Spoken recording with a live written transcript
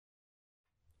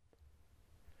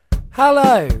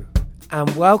Hello,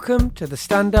 and welcome to the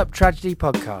Stand Up Tragedy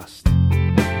Podcast.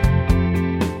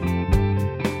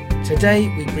 Today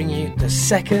we bring you the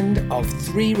second of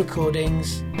 3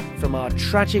 recordings from our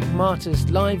Tragic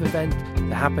Martyrs live event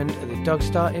that happened at the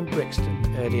Dogstar in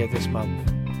Brixton earlier this month.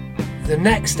 The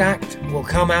next act will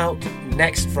come out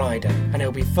next Friday, and it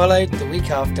will be followed the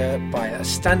week after by a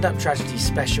Stand Up Tragedy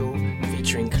special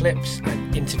featuring clips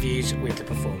and interviews with the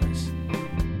performers.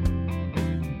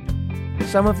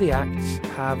 Some of the acts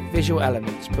have visual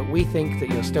elements, but we think that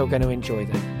you're still going to enjoy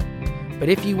them. But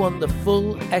if you want the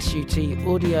full SUT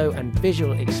audio and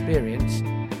visual experience,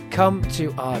 come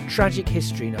to our Tragic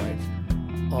History Night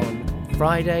on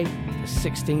Friday, the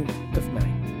 16th of May.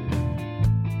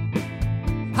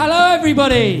 Hello,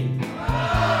 everybody!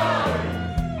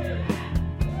 Hello.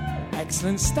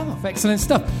 Excellent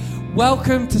stuff.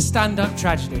 Welcome to Stand Up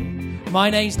Tragedy. My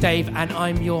name's Dave and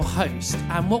I'm your host.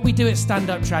 And what we do at Stand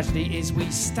Up Tragedy is we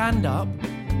stand up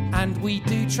and we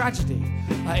do tragedy.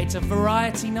 It's a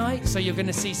variety night, so you're going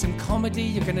to see some comedy,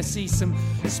 you're going to see some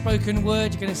spoken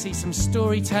word, you're going to see some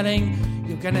storytelling,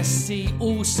 you're going to see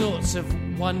all sorts of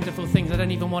wonderful things. I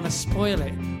don't even want to spoil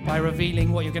it by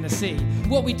revealing what you're going to see.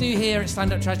 What we do here at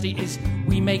Stand Up Tragedy is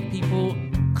we make people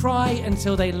cry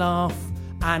until they laugh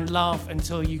and laugh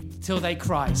until they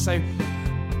cry. So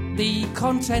the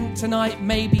content tonight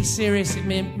may be serious, it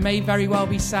may very well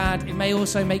be sad, it may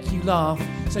also make you laugh,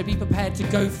 so be prepared to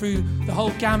go through the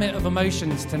whole gamut of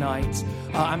emotions tonight,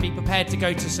 and be prepared to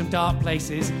go to some dark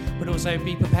places, but also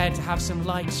be prepared to have some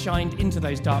light shined into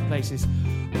those dark places,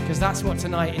 because that's what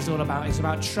tonight is all about. It's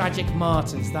about tragic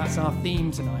martyrs. That's our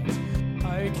theme tonight.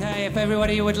 Okay, if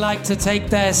everybody would like to take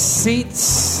their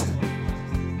seats,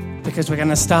 because we're going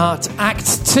to start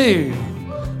Act 2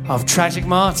 of Tragic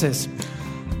Martyrs.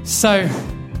 So,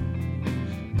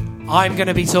 I'm going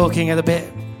to be talking a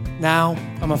bit now,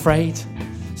 I'm afraid.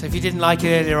 So if you didn't like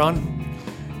it earlier on,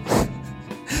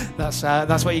 that's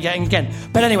what you're getting again.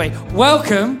 But anyway,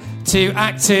 welcome to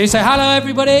Act 2. So hello,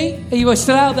 everybody. Are you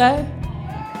still out there?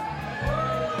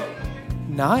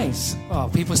 Nice.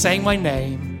 Oh, people saying my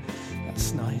name.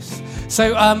 That's nice.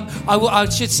 So I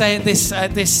should say at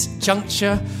this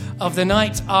juncture of the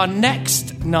night, our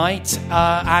next night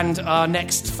and our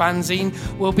next fanzine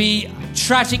will be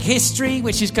Tragic History,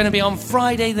 which is going to be on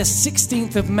Friday the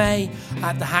 16th of May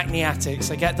at the Hackney Attic.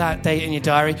 So get that date in your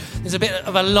diary. There's a bit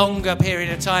of a longer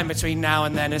period of time between now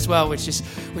and then as well, which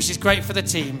is great for the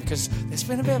team, because there's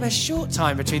been a bit of a short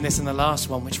time between this and the last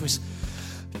one, which was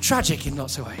tragic in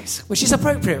lots of ways, which is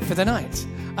appropriate for the night.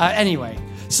 Anyway,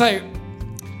 so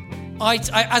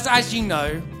as you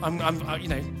know,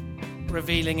 I'm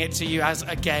revealing it to you as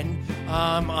again.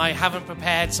 I haven't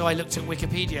prepared, so I looked at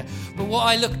Wikipedia. But what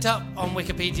I looked up on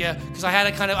Wikipedia, because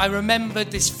I remembered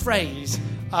this phrase,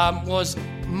 was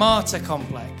martyr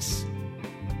complex,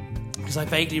 because I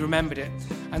vaguely remembered it.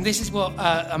 And this is what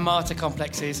a martyr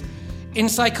complex is. In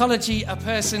psychology, a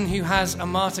person who has a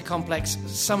martyr complex,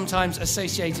 sometimes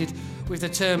associated with the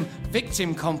term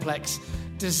victim complex,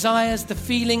 desires the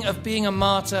feeling of being a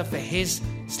martyr for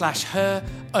his/her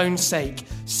own sake,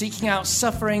 seeking out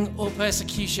suffering or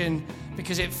persecution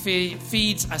because it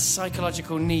feeds a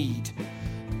psychological need.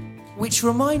 Which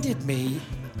reminded me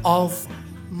of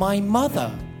my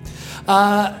mother.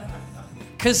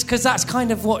 Because that's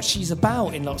kind of what she's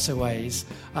about in lots of ways,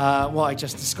 what I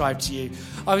just described to you.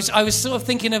 I was sort of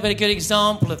thinking of a good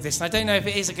example of this, and I don't know if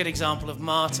it is a good example of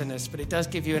martyrness, but it does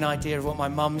give you an idea of what my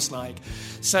mum's like.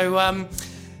 So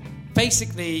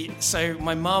basically,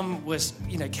 my mum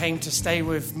came to stay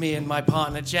with me and my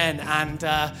partner Jen, and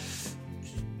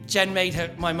Jen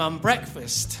made my mum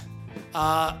breakfast.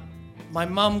 My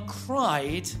mum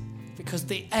cried because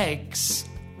the eggs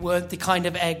weren't the kind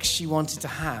of eggs she wanted to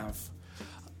have.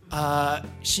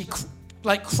 She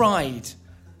cried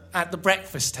at the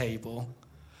breakfast table,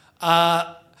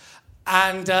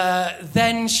 and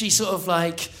then she sort of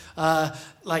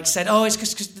said, "Oh, it's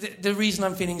because the reason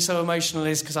I'm feeling so emotional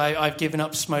is because I've given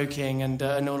up smoking and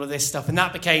all of this stuff," and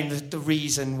that became the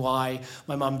reason why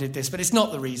my mum did this. But it's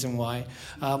not the reason why.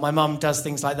 My mum does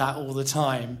things like that all the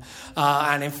time,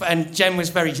 and Jen was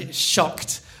very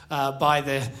shocked by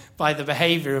the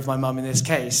behaviour of my mum in this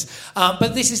case.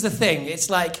 But this is the thing. It's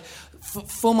like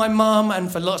for my mum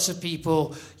and for lots of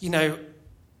people,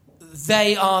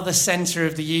 they are the centre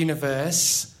of the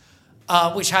universe.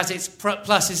 Which has its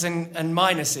pluses and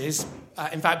minuses.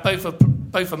 In fact, both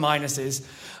are minuses,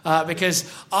 because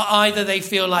either they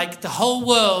feel like the whole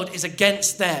world is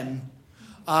against them,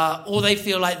 or they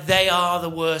feel like they are the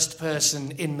worst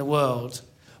person in the world.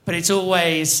 But it's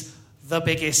always the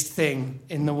biggest thing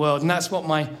in the world, and that's what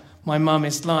my mum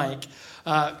is like.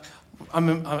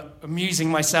 I'm amusing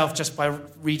myself just by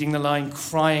reading the line,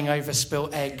 crying over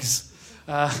spilt eggs.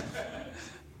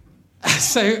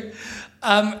 So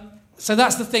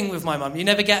that's the thing with my mum. You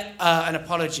never get an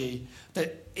apology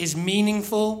that is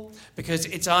meaningful, because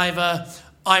it's either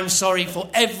I'm sorry for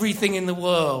everything in the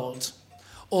world,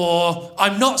 or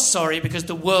I'm not sorry because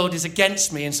the world is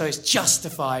against me and so it's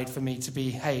justified for me to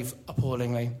behave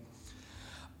appallingly.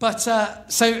 But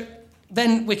so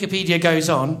then Wikipedia goes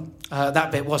on.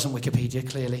 That bit wasn't Wikipedia,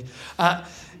 clearly.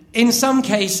 In some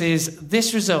cases,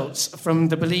 this results from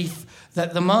the belief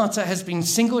that the martyr has been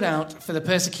singled out for the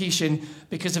persecution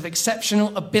because of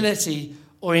exceptional ability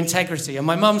or integrity. And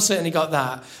my mum certainly got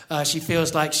that. She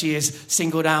feels like she is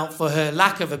singled out for her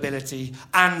lack of ability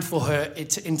and for her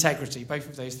integrity, both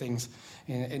of those things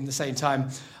in the same time.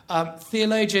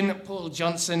 Theologian Paul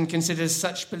Johnson considers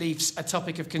such beliefs a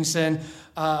topic of concern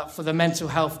for the mental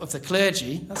health of the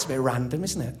clergy. That's a bit random,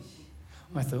 isn't it?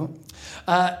 I thought.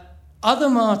 Other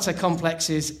martyr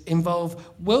complexes involve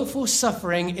willful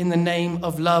suffering in the name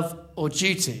of love or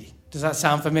duty. Does that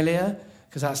sound familiar?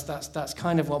 Because that's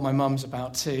kind of what my mum's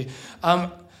about too.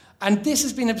 And this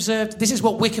has been observed. This is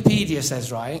what Wikipedia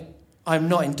says, right? I'm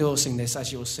not endorsing this,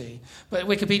 as you'll see. But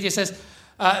Wikipedia says,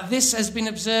 this has been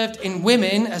observed in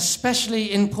women,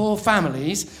 especially in poor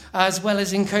families, as well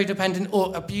as in codependent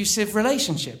or abusive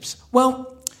relationships.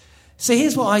 Well, so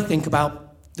here's what I think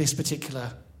about this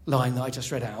particular line that I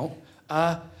just read out.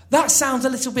 That sounds a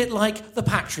little bit like the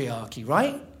patriarchy,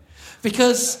 right?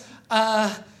 Because,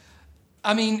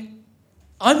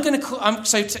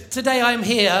 today I'm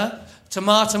here to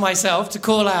martyr myself, to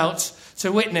call out,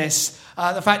 to witness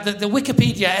the fact that the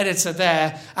Wikipedia editor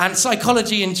there and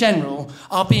psychology in general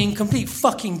are being complete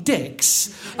fucking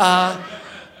dicks.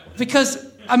 Because,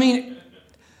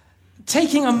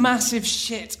 taking a massive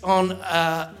shit on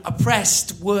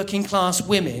oppressed working class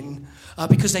women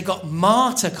because they got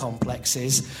martyr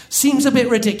complexes seems a bit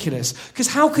ridiculous. Because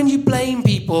how can you blame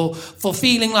people for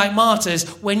feeling like martyrs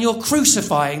when you're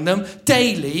crucifying them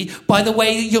daily by the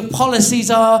way your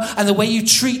policies are and the way you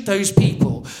treat those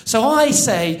people? So I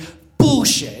say,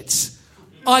 bullshit.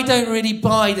 I don't really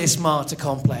buy this martyr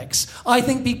complex. I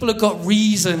think people have got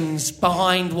reasons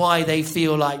behind why they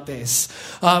feel like this.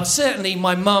 Certainly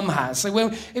my mum has.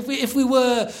 So if we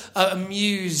were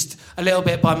amused a little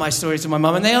bit by my stories of my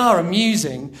mum, and they are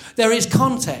amusing, there is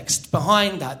context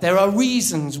behind that. There are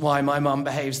reasons why my mum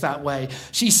behaves that way.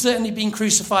 She's certainly been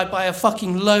crucified by a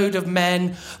fucking load of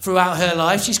men throughout her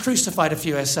life. She's crucified a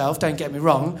few herself, don't get me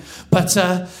wrong. But,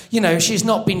 she's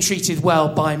not been treated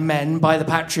well by men, by the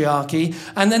patriarchy.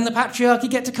 And then the patriarchy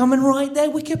get to come and write their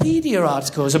Wikipedia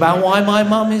articles about why my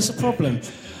mum is a problem.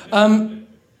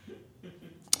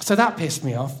 So that pissed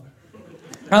me off.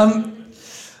 And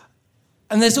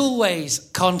there's always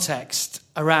context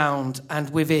around and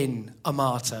within a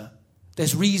martyr.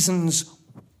 There's reasons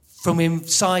from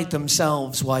inside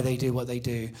themselves why they do what they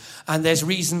do. And there's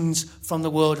reasons from the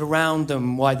world around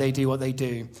them why they do what they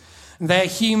do. And they're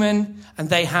human and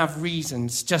they have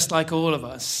reasons, just like all of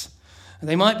us. And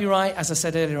they might be right, as I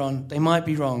said earlier on, they might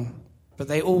be wrong, but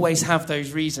they always have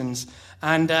those reasons.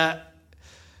 And I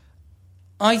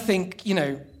think,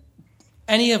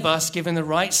 any of us, given the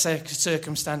right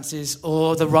circumstances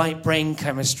or the right brain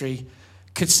chemistry,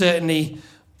 could certainly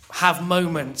have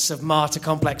moments of martyr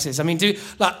complexes. I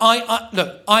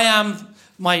am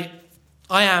my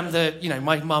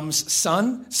mum's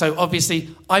son, so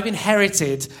obviously I've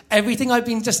inherited everything I've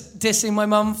been just dissing my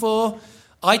mum for.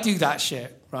 I do that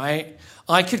shit, right?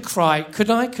 I could cry.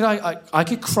 I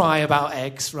could cry about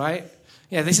eggs, right?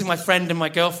 Yeah, this is my friend and my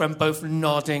girlfriend both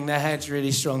nodding their heads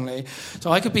really strongly.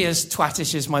 So I could be as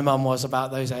twattish as my mum was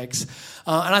about those eggs.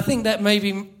 And I think that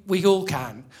maybe we all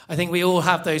can. I think we all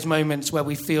have those moments where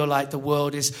we feel like the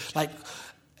world is like,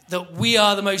 that we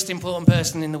are the most important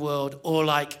person in the world, or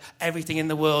like everything in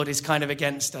the world is kind of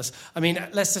against us.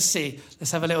 Let's just see.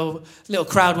 Let's have a little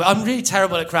crowd work. I'm really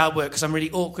terrible at crowd work because I'm a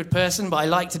really awkward person, but I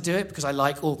like to do it because I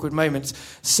like awkward moments.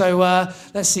 So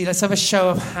let's see. Let's have a show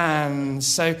of hands.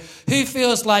 So who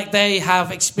feels like they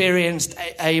have experienced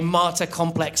a martyr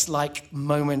complex-like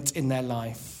moment in their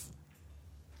life?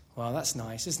 Well, that's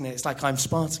nice, isn't it? It's like I'm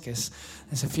Spartacus.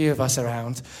 There's a few of us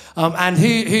around. And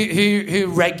who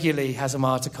regularly has a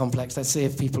martyr complex? Let's see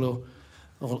if people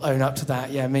will own up to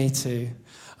that. Yeah, me too.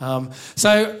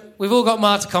 So we've all got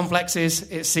martyr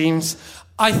complexes, it seems.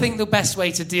 I think the best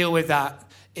way to deal with that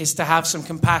is to have some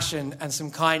compassion and some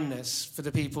kindness for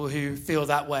the people who feel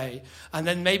that way. And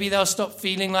then maybe they'll stop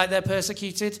feeling like they're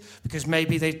persecuted, because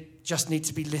maybe they just need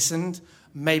to be listened.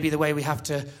 Maybe the way we have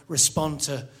to respond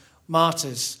to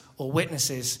martyrs or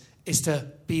witnesses is to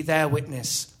be their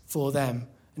witness for them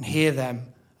and hear them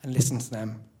and listen to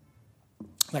them.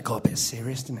 That got a bit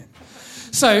serious, didn't it?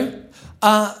 So,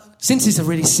 since it's a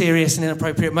really serious and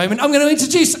inappropriate moment, I'm going to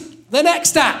introduce the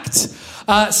next act.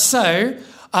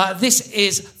 This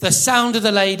is The Sound of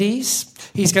the Ladies.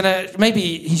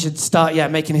 Maybe he should start,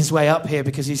 making his way up here,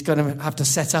 because he's going to have to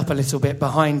set up a little bit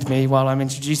behind me while I'm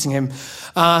introducing him.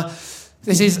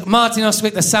 This is Martin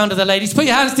Oswick, The Sound of the Ladies. Put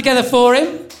your hands together for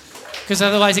him, because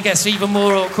otherwise it gets even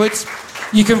more awkward.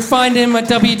 You can find him at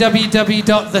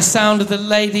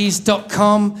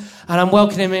www.thesoundoftheLadies.com, and I'm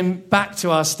welcoming him back to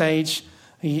our stage.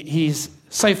 He's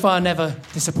so far never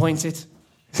disappointed.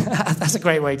 That's a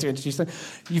great way to introduce them.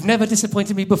 You've never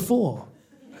disappointed me before.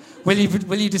 Will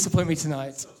you disappoint me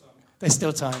tonight? There's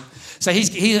still time. So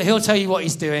he'll tell you what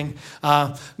he's doing.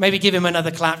 Maybe give him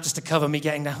another clap just to cover me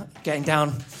getting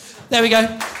down. There we go.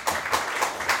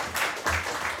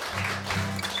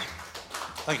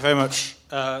 Thank you very much.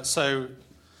 So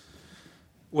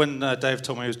when Dave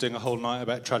told me he was doing a whole night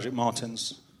about Tragic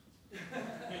Martins,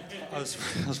 I was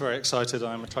very excited.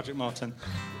 I'm a Tragic Martin.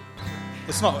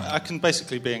 It's not. I can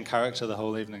basically be in character the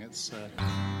whole evening. So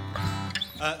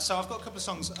I've got a couple of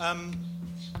songs.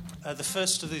 The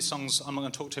first of these songs I'm not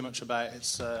going to talk too much about.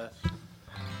 It's a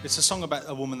song about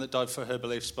a woman that died for her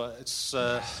beliefs, but it's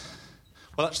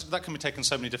actually, that can be taken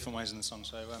so many different ways in the song.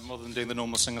 So rather than doing the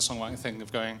normal singer-songwriting thing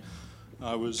of going,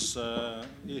 I was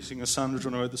eating a sandwich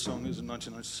when I wrote the song. It was in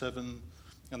 1997,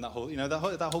 and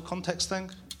that whole context thing.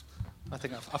 I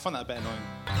find that a bit annoying.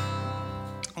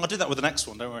 I'll do that with the next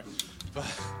one. Don't worry. But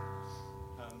if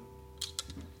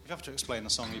you have to explain a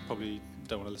song, you probably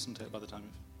don't want to listen to it by the time.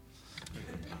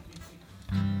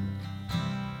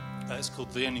 It's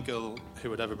called "The Only Girl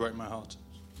Who Would Ever Break My Heart."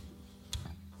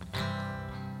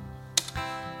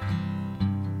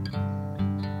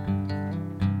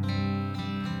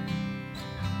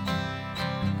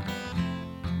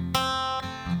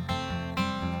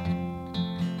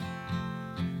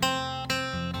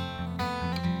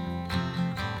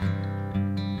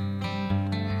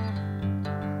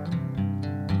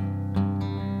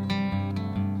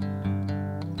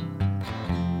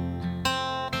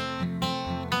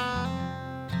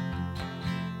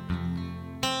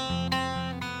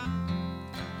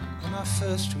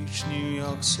 First reached New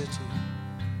York City,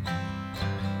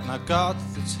 and I got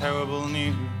the terrible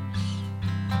news.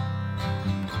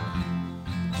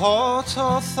 Port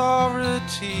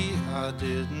Authority, I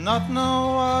did not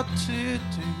know what to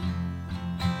do,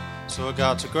 so I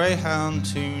got a Greyhound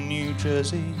to New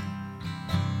Jersey,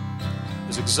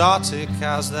 as exotic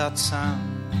as that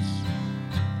sounds,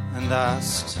 and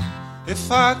asked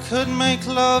if I could make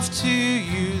love to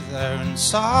you there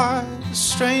inside a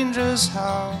stranger's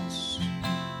house.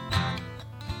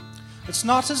 It's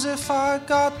not as if I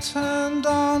got turned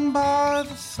on by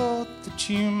the thought that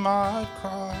you might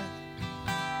cry.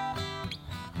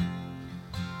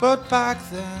 But back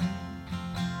then,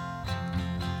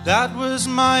 that was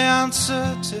my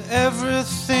answer to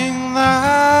everything,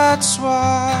 that's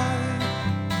why.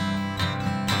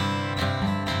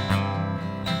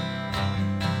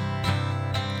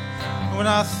 When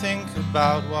I think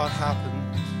about what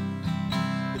happened,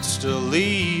 it still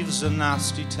leaves a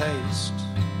nasty taste.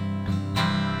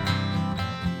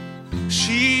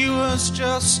 She was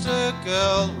just a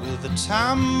girl with a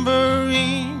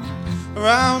tambourine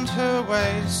around her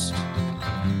waist.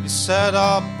 You said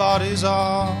our bodies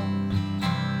are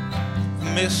a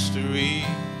mystery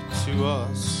to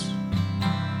us,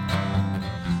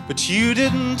 but you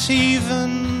didn't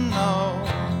even know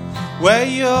where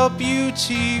your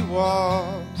beauty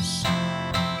was.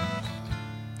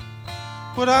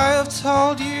 Would I have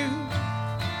told you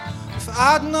if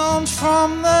I'd known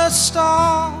from the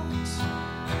start?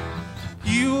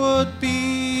 You would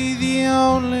be the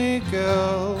only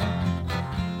girl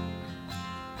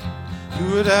who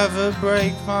would ever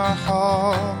break my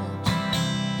heart.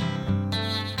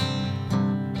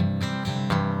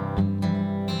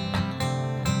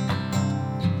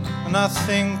 And I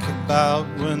think about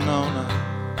Winona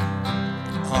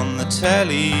on the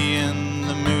telly in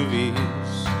the movies.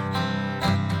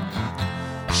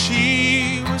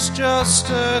 She was just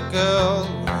a girl,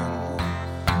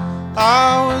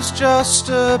 I was just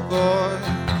a boy,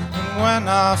 and when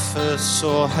I first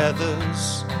saw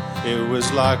Heathers, it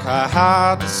was like I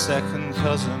had a second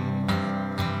cousin,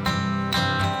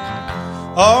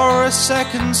 or a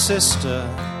second sister,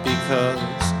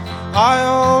 because I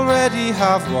already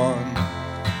have one.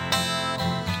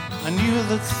 I knew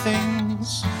that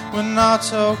things were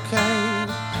not okay,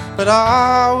 but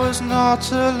I was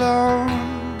not alone.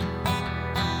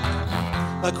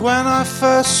 Like when I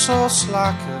first saw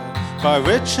Slacker by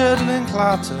Richard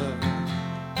Linklater,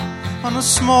 on a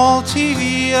small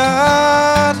TV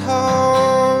at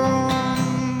home.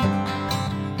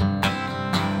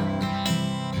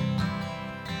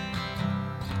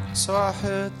 So I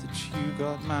heard that you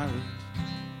got married,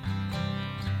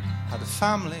 had a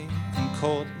family and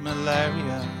caught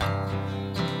malaria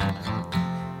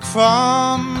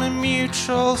from a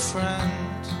mutual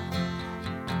friend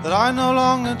that I no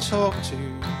longer talk to.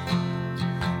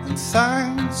 And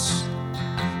thanks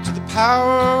to the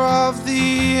power of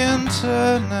the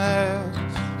internet,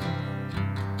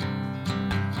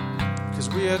 because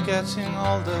we are getting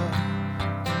older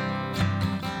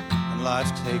and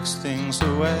life takes things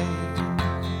away.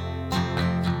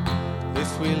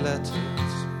 If we let it,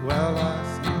 well,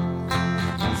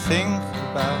 I think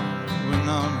about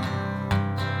Winona.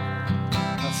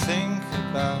 I think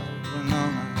about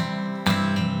Winona.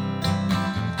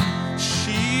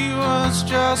 She was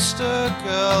just a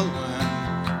girl when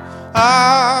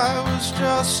I was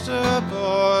just a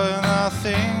boy, and I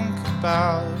think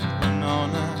about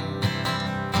Winona.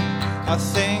 I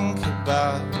think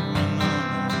about Winona.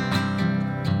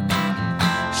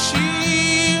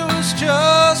 She was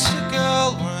just a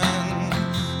girl when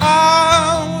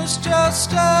I was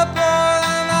just a boy,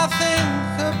 and I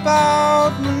think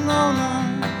about Winona.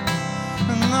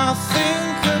 And I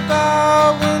think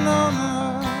about Winona.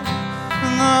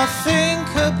 And I think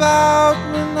about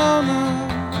Winona.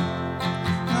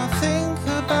 And I think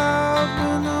about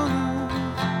Winona.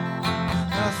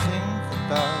 I think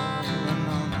about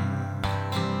Winona.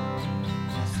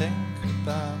 I think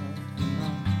about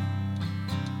Winona.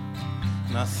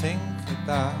 And I think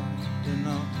about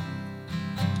Winona.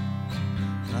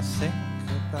 And I think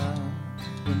about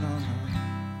Winona.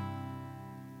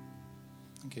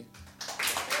 Thank you.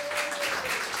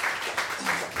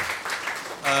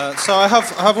 So I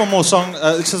have one more song.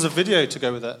 This is a video to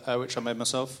go with it, which I made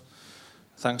myself,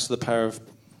 thanks to the power of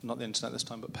not the internet this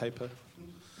time, but paper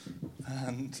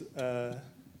and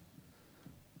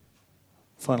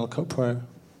Final Cut Pro.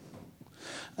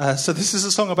 So this is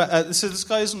a song about. This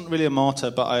guy isn't really a martyr,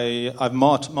 but I've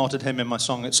martyred him in my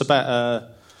song. It's about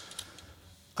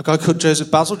a guy called Joseph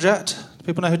Bazalgette. Do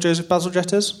people know who Joseph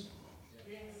Bazalgette is?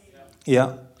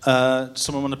 Yeah.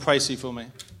 Someone want to praise you for me?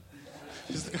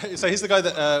 He's the guy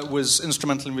that was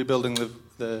instrumental in rebuilding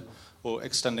or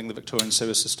extending the Victorian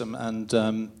sewer system,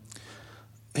 and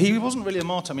he wasn't really a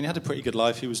martyr. I mean, he had a pretty good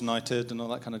life. He was knighted and all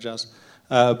that kind of jazz.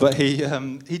 But he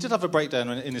did have a breakdown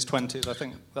in his 20s. I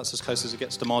think that's as close as it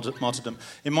gets to martyrdom.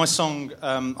 In my song,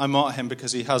 I martyr him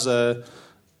because he has a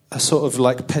sort of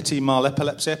like petit mal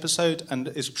epilepsy episode and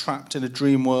is trapped in a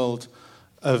dream world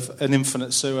of an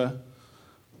infinite sewer.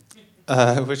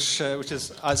 Which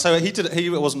is so he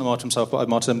wasn't a martyr himself, but I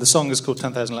martyred him. The song is called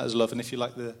 10,000 Letters of Love, and if you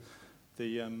like the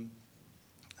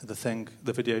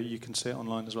video, you can see it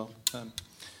online as well.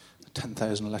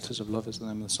 10,000 Letters of Love is the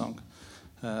name of the song,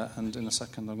 and in a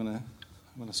second I'm gonna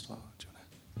start. Do you wanna?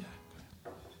 Yeah.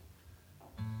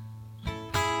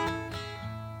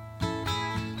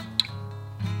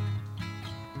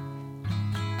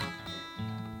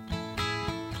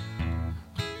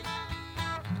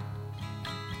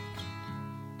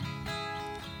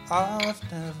 I've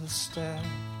never stepped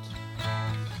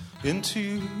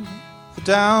into the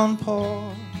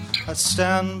downpour. I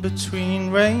stand between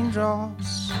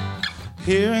raindrops,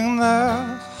 hearing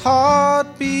their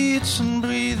heartbeats and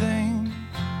breathing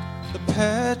the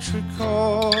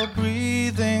petrichor,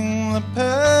 breathing the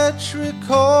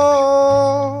petrichor.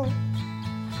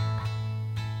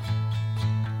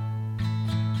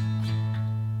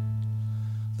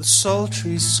 The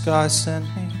sultry sky sent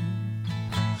me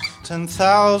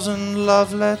 10,000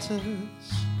 love letters.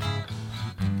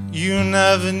 You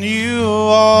never knew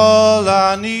all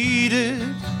I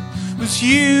needed was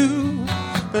you,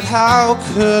 but how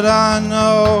could I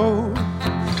know?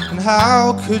 And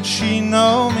how could she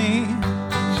know me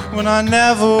when I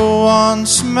never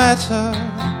once met her?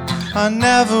 I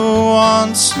never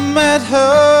once met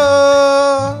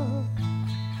her.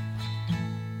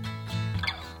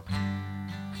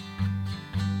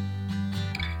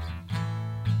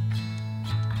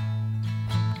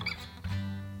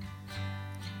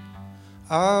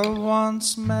 I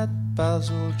once met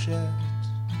Bazalgette,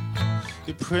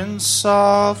 a prince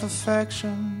of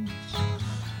affections.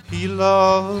 He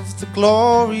loved the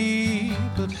glory,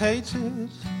 but hated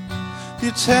the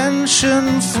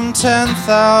attention from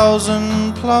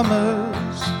 10,000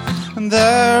 plumbers and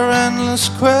their endless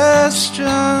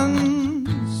questions.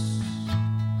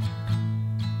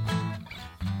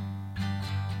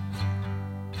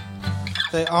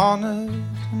 They honored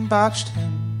and badged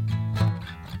him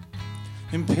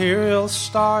imperial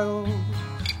style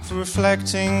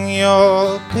reflecting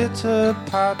your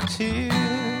pitter-pat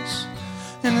tears.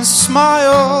 In a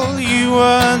smile you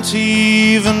weren't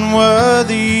even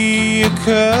worthy, a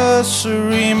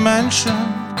cursory mention.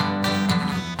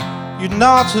 You'd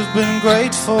not have been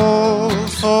grateful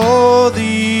for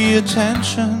the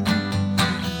attention.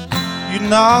 You'd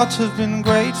not have been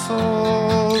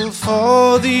grateful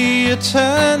for the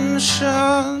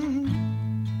attention.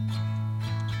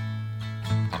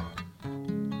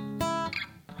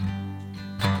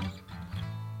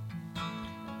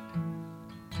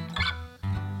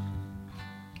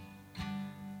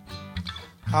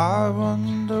 I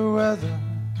wonder whether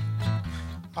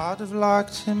I'd have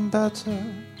liked him better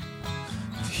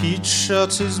if he'd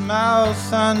shut his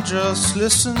mouth and just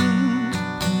listened.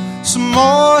 Some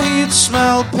more he'd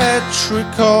smell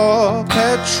petrichor,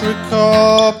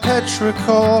 petrichor,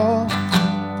 petrichor,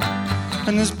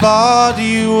 and his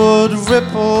body would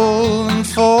ripple and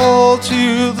fall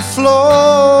to the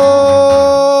floor.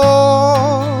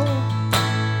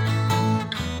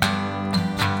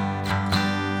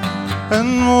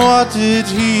 And what did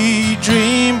he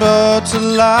dream but a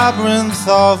labyrinth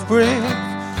of brick,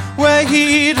 where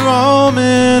he'd roam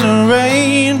in a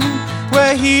rain,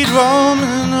 where he'd roam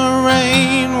in a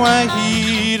rain, where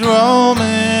he'd roam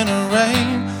in a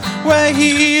rain, where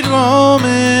he'd roam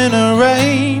in a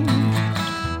rain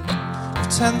of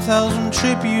 10,000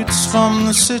 tributes from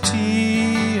the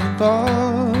city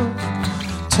above,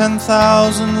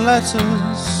 10,000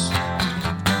 letters.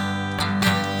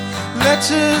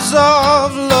 Letters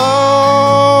of love,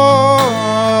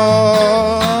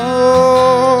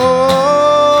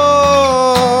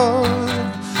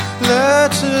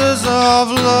 letters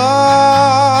of love,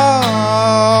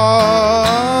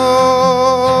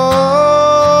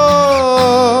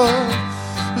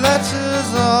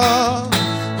 letters of love,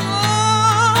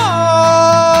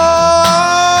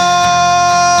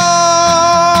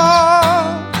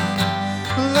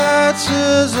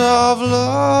 letters of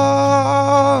love.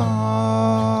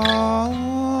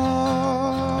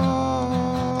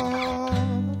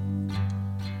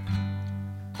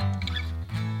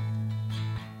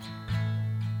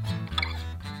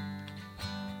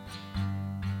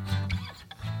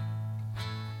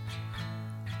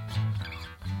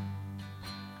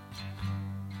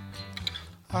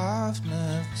 I've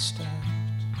never stepped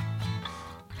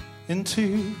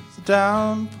into the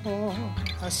downpour.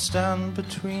 I stand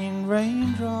between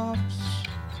raindrops,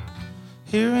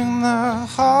 hearing their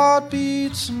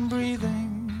heartbeats and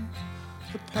breathing,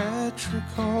 the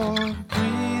petrichor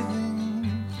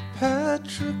breathing,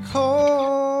 petrichor.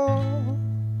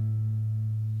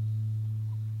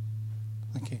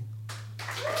 Thank you.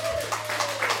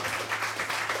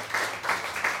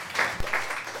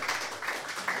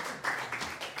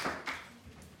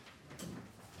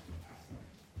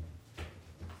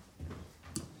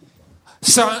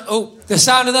 So, the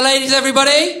sound of the ladies,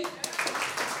 everybody.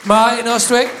 Martin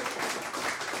Ostwick.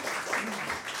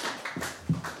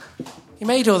 He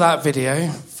made all that video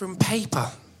from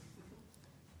paper.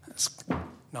 That's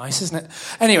nice, isn't it?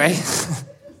 Anyway,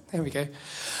 there we go.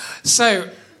 So,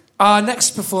 our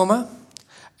next performer,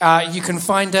 you can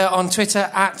find her on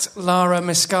Twitter at Lara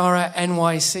Mascara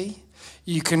NYC.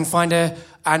 You can find her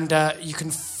and you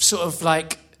can sort of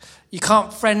like, you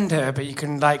can't friend her, but you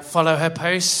can like follow her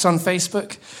posts on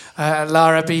Facebook,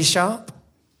 Lara B Sharp.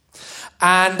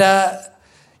 And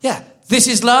yeah, this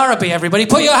is Lara B, everybody.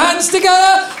 Put your hands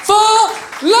together for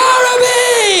Lara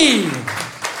B!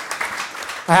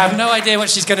 I have no idea what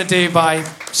she's going to do, but I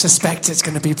suspect it's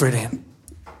going to be brilliant.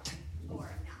 Or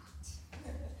not.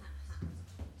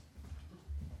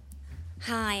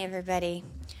 Hi, everybody.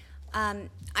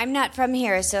 I'm not from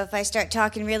here, so if I start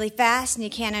talking really fast and you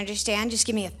can't understand, just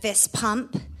give me a fist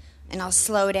pump and I'll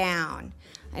slow down.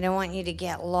 I don't want you to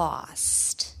get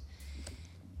lost.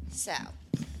 So,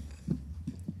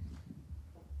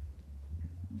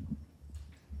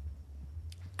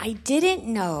 I didn't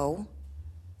know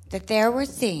that there were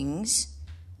things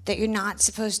that you're not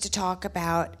supposed to talk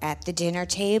about at the dinner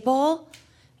table,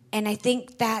 and I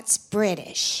think that's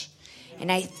British.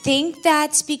 And I think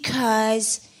that's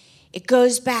because it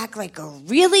goes back like a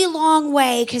really long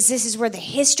way, because this is where the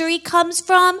history comes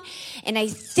from. And I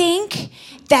think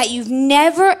that you've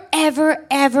never, ever,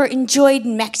 ever enjoyed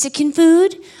Mexican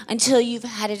food until you've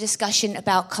had a discussion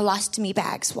about colostomy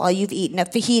bags while you've eaten a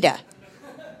fajita.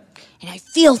 And I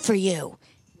feel for you.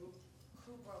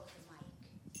 Who broke the mic?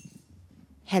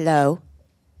 Hello?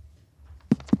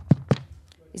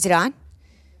 Is it on?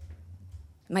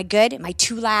 Am I good? Am I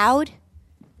too loud?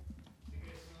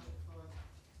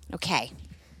 Okay.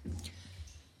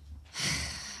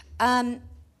 I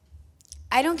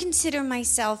don't consider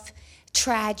myself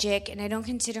tragic, and I don't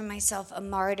consider myself a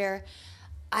martyr.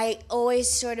 I always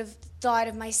sort of thought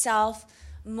of myself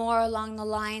more along the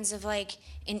lines of like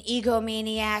an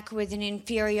egomaniac with an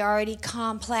inferiority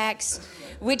complex,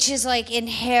 which is like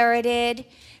inherited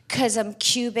because I'm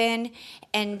Cuban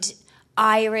and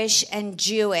Irish and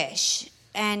Jewish.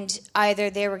 And either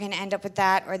they were going to end up with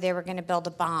that or they were going to build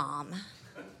a bomb.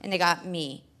 And they got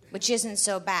me, which isn't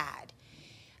so bad.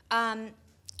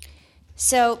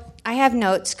 So I have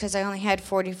notes because I only had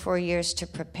 44 years to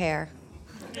prepare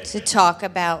to talk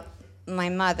about my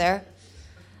mother.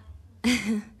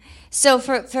 So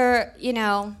for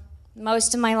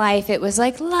most of my life, it was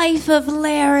like Life of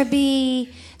Larrabee,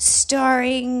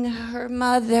 starring her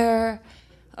mother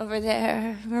over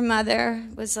there. Her mother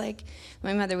was like,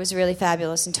 my mother was really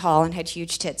fabulous and tall and had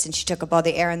huge tits, and she took up all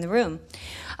the air in the room.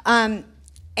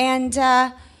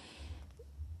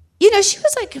 She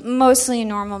was like mostly a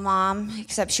normal mom,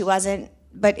 except she wasn't.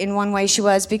 But in one way she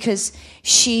was, because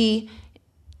she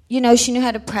knew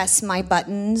how to press my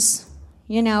buttons,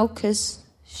 because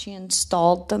she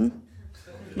installed them.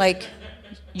 Like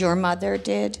your mother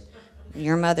did.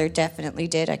 Your mother definitely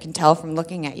did. I can tell from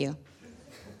looking at you.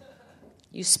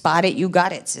 You spot it, you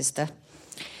got it, sister.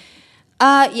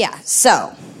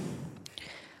 So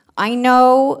I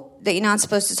know that you're not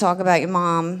supposed to talk about your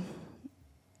mom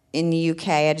in the UK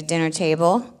at a dinner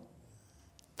table,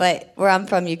 but where I'm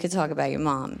from, you could talk about your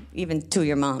mom, even to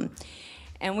your mom.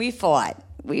 And we fought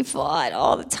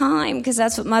all the time, because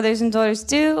that's what mothers and daughters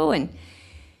do. And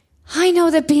I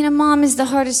know that being a mom is the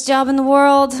hardest job in the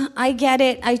world. I get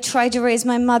it. I tried to raise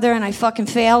my mother and I fucking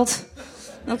failed.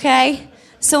 Okay?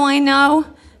 So I know,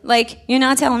 you're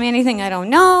not telling me anything I don't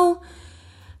know.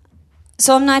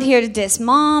 So I'm not here to diss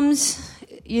moms.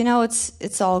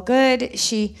 It's all good.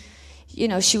 She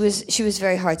was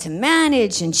very hard to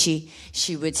manage, and she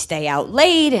would stay out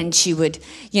late, and she would,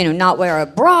 not wear a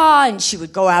bra, and she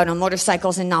would go out on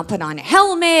motorcycles and not put on a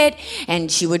helmet,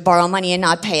 and she would borrow money and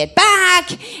not pay it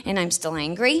back, and I'm still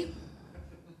angry.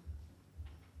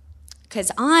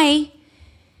 Because I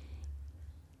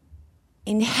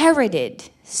inherited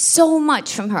so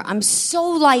much from her. I'm so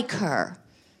like her.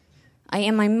 I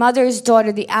am my mother's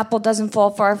daughter. The apple doesn't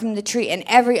fall far from the tree, and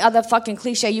every other fucking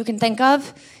cliche you can think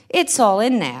of, it's all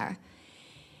in there.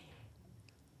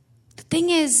 The thing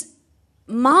is,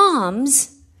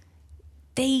 moms,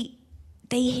 they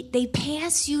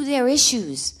pass you their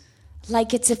issues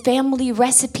like it's a family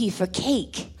recipe for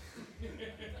cake.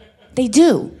 They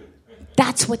do.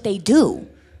 That's what they do.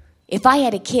 If I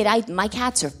had a kid, my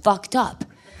cats are fucked up.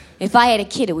 If I had a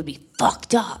kid, it would be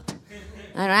fucked up.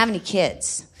 I don't have any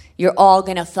kids. You're all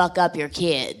gonna fuck up your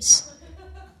kids.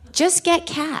 Just get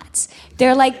cats.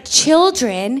 They're like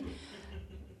children,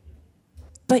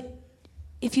 but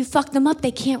if you fuck them up,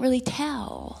 they can't really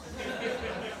tell.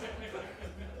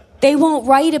 They won't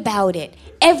write about it.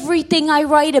 Everything I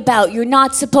write about, you're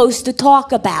not supposed to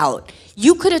talk about.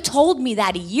 You could have told me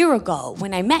that a year ago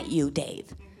when I met you,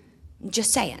 Dave. I'm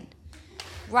just saying.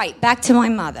 Right, back to my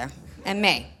mother and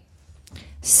me.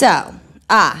 So,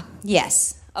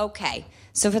 yes, okay.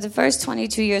 So for the first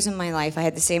 22 years of my life, I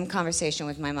had the same conversation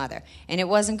with my mother. And it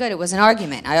wasn't good. It was an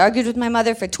argument. I argued with my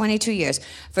mother for 22 years.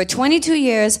 For 22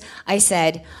 years, I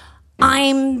said,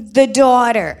 I'm the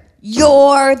daughter.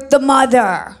 You're the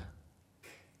mother.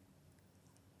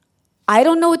 I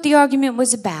don't know what the argument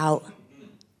was about.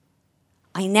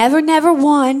 I never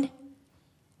won.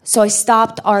 So I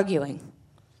stopped arguing.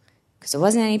 Because there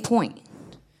wasn't any point.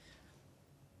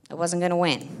 I wasn't going to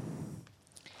win.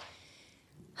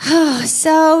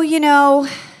 So,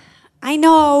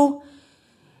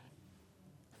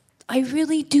 I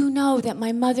really do know that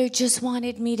my mother just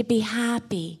wanted me to be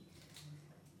happy.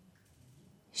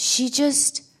 She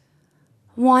just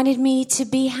wanted me to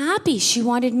be happy. She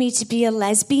wanted me to be a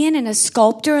lesbian and a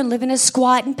sculptor and live in a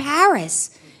squat in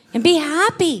Paris and be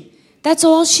happy. That's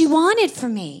all she wanted for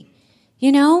me.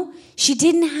 She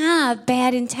didn't have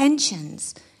bad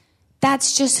intentions.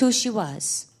 That's just who she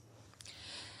was.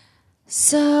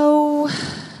 So,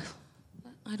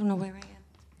 I don't know where I am.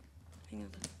 Hang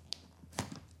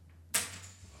on.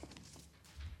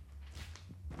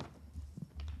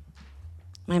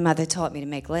 My mother taught me to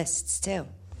make lists, too.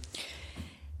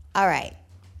 All right.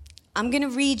 I'm going to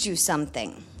read you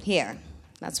something here.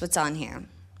 That's what's on here.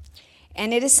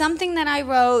 And it is something that I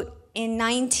wrote in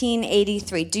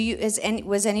 1983.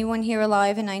 Was anyone here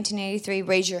alive in 1983?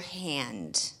 Raise your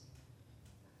hand.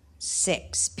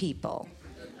 6 people.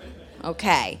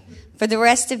 Okay. For the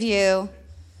rest of you,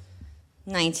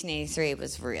 1983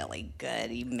 was really good.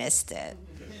 You missed it.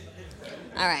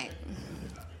 All right.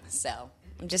 So,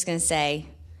 I'm just going to say,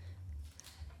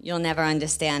 you'll never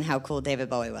understand how cool David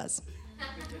Bowie was.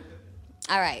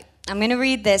 All right, I'm going to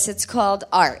read this. It's called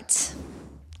Art.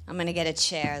 I'm going to get a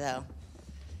chair, though,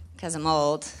 because I'm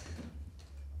old.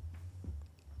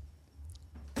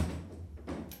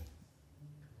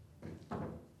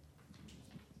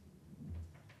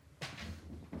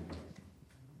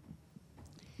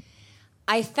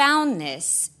 I found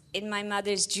this in my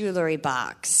mother's jewelry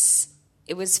box.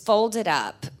 It was folded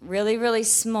up, really, really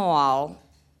small,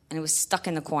 and it was stuck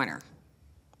in the corner.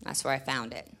 That's where I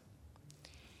found it.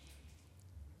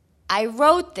 I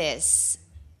wrote this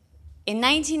in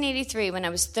 1983 when I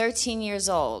was 13 years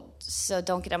old, so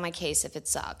don't get on my case if it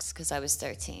sucks, because I was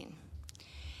 13.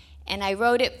 And I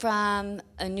wrote it from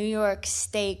a New York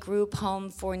State group home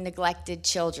for neglected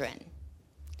children.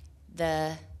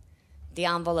 The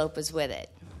envelope was with it.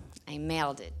 I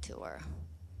mailed it to her.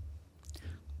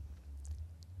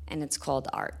 And it's called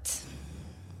Art.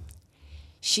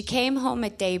 She came home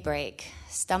at daybreak,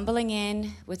 stumbling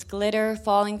in with glitter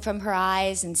falling from her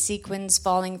eyes and sequins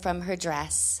falling from her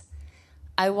dress.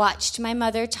 I watched my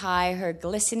mother tie her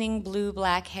glistening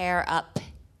blue-black hair up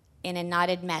in a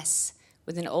knotted mess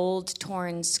with an old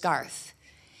torn scarf.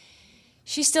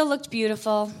 She still looked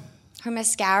beautiful. Her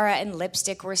mascara and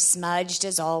lipstick were smudged,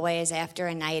 as always, after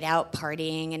a night out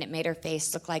partying, and it made her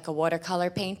face look like a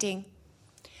watercolor painting.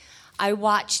 I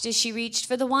watched as she reached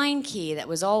for the wine key that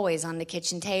was always on the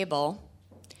kitchen table.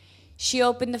 She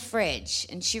opened the fridge,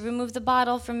 and she removed the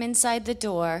bottle from inside the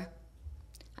door.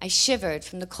 I shivered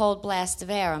from the cold blast of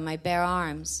air on my bare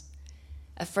arms.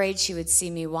 Afraid she would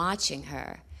see me watching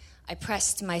her, I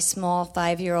pressed my small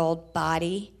 5-year-old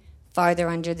body farther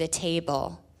under the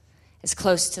table, as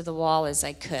close to the wall as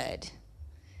I could.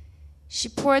 She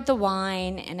poured the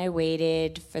wine, and I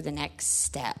waited for the next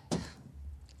step.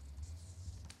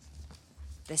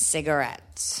 The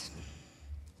cigarette.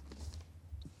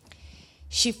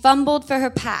 She fumbled for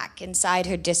her pack inside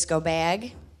her disco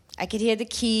bag. I could hear the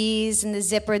keys and the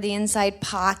zipper of the inside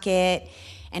pocket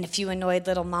and a few annoyed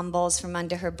little mumbles from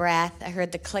under her breath. I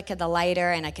heard the click of the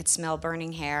lighter, and I could smell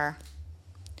burning hair.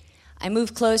 I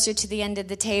moved closer to the end of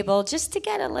the table just to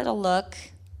get a little look.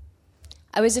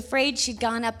 I was afraid she'd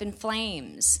gone up in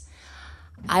flames.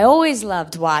 I always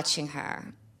loved watching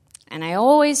her, and I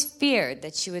always feared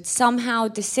that she would somehow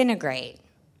disintegrate.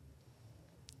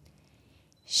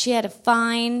 She had a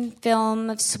fine film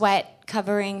of sweat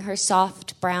covering her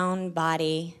soft brown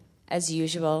body, as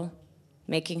usual,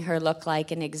 making her look like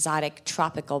an exotic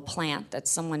tropical plant that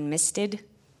someone misted.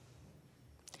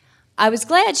 I was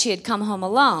glad she had come home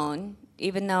alone,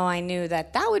 even though I knew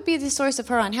that that would be the source of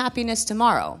her unhappiness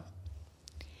tomorrow.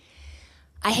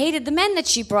 I hated the men that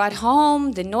she brought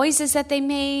home, the noises that they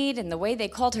made, and the way they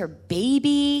called her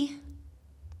baby.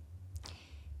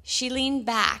 She leaned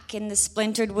back in the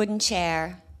splintered wooden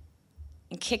chair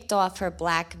and kicked off her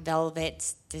black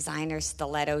velvet designer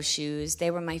stiletto shoes.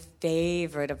 They were my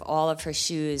favorite of all of her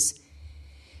shoes.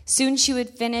 Soon she would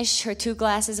finish her 2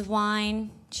 glasses of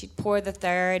wine. She'd pour the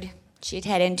third. She'd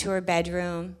head into her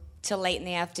bedroom till late in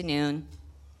the afternoon.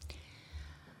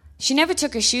 She never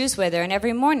took her shoes with her, and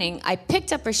every morning I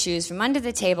picked up her shoes from under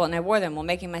the table and I wore them while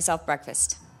making myself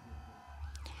breakfast.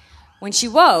 When she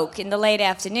woke in the late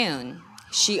afternoon,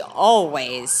 she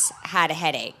always had a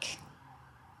headache.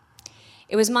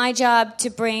 It was my job to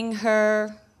bring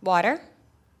her water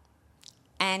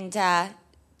and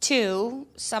 2,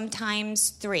 sometimes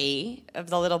 3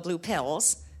 of the little blue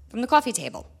pills from the coffee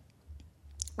table.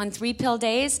 On 3-pill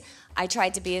days, I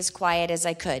tried to be as quiet as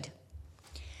I could.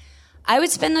 I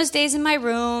would spend those days in my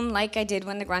room like I did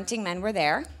when the grunting men were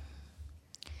there.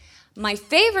 My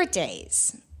favorite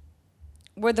days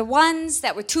were the ones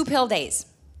that were 2-pill days,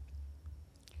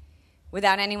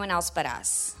 without anyone else but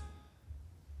us.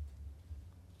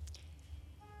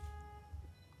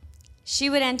 She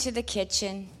would enter the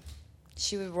kitchen.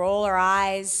 She would roll her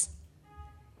eyes,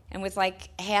 and with like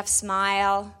a half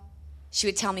smile, she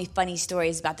would tell me funny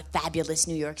stories about the fabulous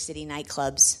New York City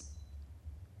nightclubs.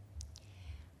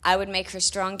 I would make her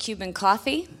strong Cuban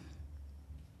coffee,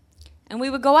 and we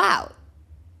would go out.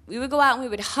 We would go out and we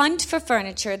would hunt for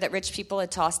furniture that rich people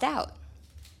had tossed out.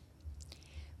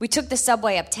 We took the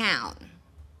subway uptown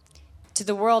to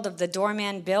the world of the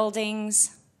doorman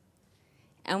buildings,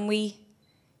 and we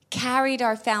carried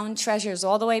our found treasures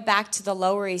all the way back to the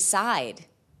Lower East Side.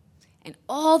 And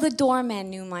all the doormen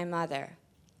knew my mother,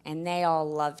 and they all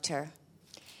loved her.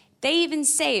 They even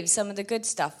saved some of the good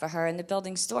stuff for her in the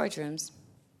building storage rooms.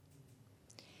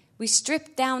 We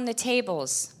stripped down the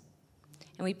tables,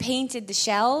 and we painted the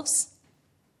shelves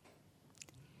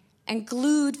and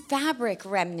glued fabric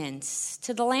remnants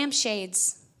to the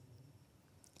lampshades,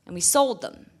 and we sold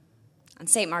them on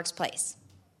St. Mark's Place.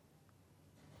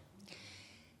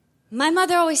 My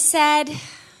mother always said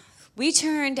we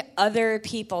turned other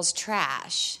people's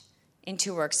trash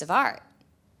into works of art,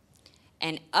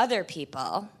 and other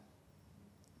people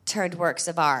turned works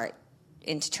of art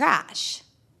into trash.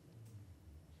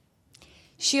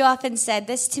 She often said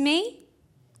this to me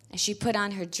as she put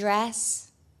on her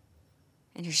dress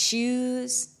and her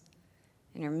shoes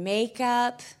and her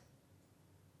makeup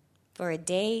for a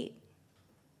date,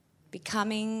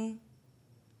 becoming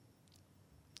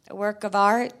a work of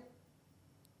art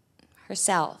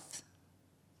herself.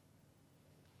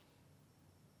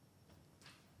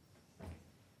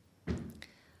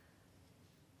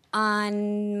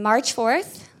 On March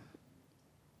 4th,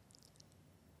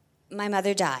 my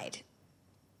mother died.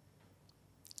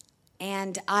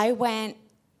 And I went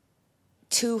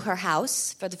to her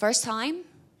house for the first time,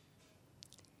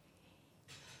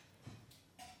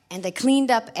 and I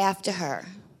cleaned up after her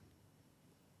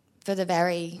for the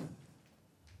very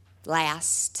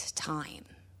last time.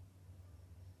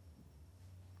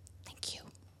 Thank you.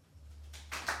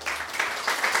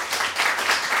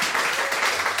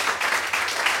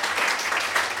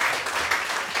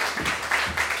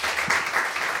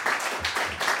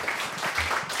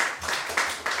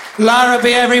 Lara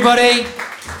B, everybody.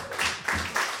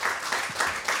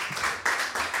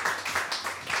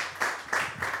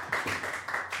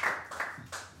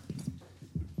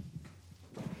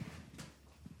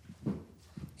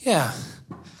 Yeah,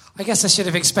 I guess I should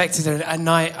have expected a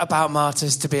night about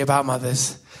martyrs to be about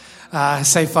mothers.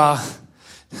 So far,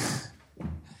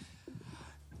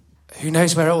 who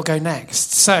knows where it will go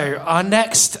next? So our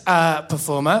next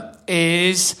performer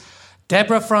is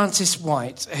Deborah Francis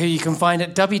White, who you can find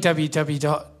at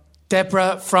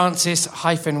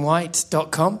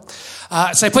www.deborahfrancis-white.com.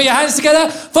 So put your hands together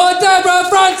for Deborah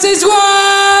Francis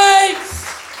White!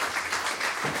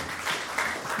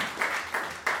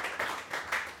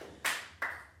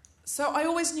 So I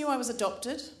always knew I was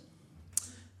adopted.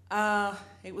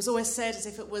 It was always said as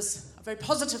if it was a very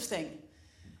positive thing.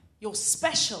 You're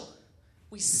special.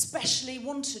 We specially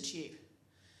wanted you.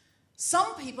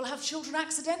 Some people have children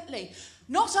accidentally.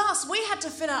 Not us. We had to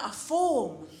fill out a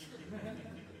form.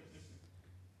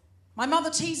 My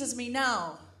mother teases me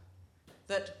now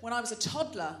that when I was a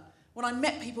toddler, when I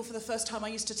met people for the first time, I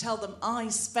used to tell them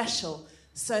I'm special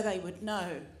so they would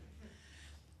know.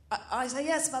 I say,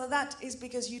 yes, Mother, that is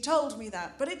because you told me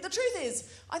that. But the truth is,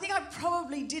 I think I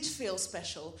probably did feel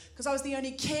special because I was the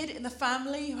only kid in the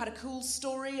family who had a cool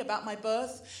story about my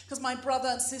birth because my brother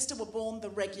and sister were born the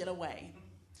regular way.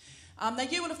 Now,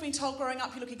 you will have been told growing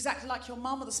up you look exactly like your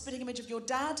mum or the spitting image of your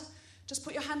dad. Just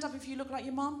put your hand up if you look like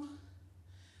your mum.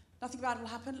 Nothing bad will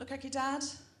happen. Look like your dad.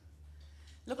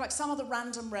 Look like some other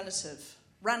random relative.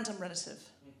 Random relative.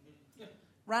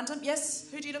 Random? Yes?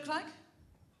 Who do you look like?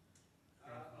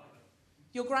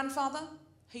 Your grandfather?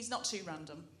 He's not too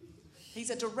random.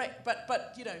 He's a direct,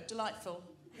 but you know, delightful.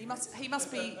 He must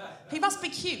be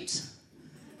cute.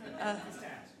 And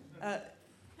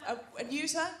you,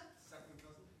 sir?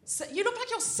 So you look like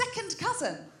your second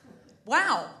cousin.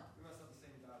 Wow. We must have the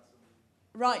same dad.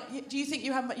 So. Right. Do you think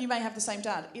you may have the same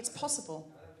dad? It's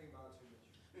possible. I don't think about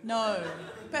it too much. No.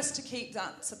 Best to keep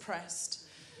that suppressed.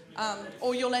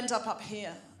 Or you'll end up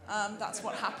here. That's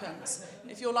what happens.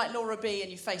 If you're like Laura B and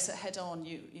you face it head on,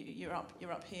 you're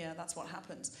up here. That's what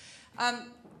happens.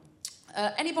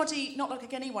 Anybody not look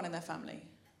like anyone in their family?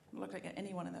 Look like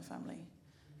anyone in their family?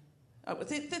 Oh, the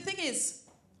thing is,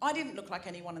 I didn't look like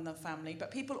anyone in the family, but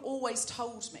people always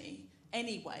told me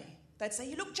anyway. They'd say,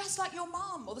 you look just like your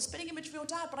mum or the spitting image of your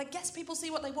dad, but I guess people see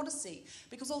what they want to see.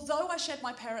 Because although I shared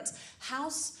my parents'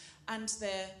 house and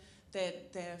their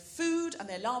food and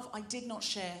their love, I did not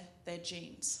share their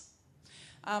genes.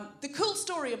 The cool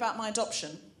story about my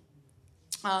adoption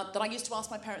that I used to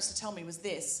ask my parents to tell me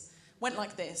went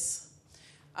like this.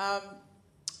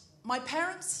 My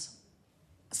parents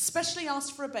especially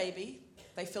asked for a baby.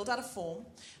 They filled out a form,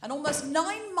 and almost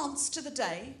 9 months to the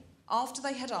day after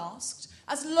they had asked,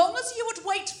 as long as you would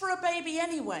wait for a baby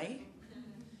anyway,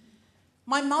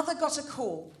 my mother got a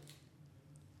call.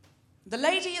 The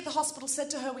lady at the hospital said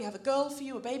to her, we have a girl for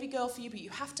you, a baby girl for you, but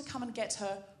you have to come and get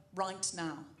her right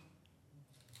now.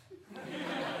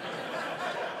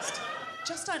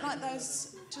 Just don't like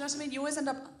those, do you know what I mean? You always end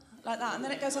up like that, and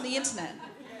then it goes on the internet.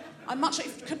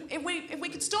 If we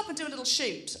could stop and do a little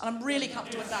shoot, and I'm really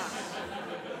comfortable with that.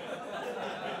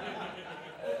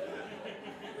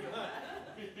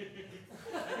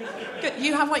 Good,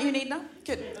 you have what you need now?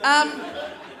 Good.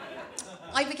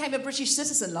 I became a British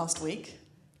citizen last week.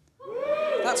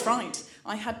 That's right.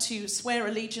 I had to swear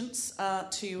allegiance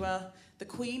to the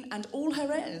Queen and all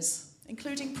her heirs,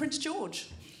 including Prince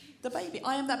George, the baby.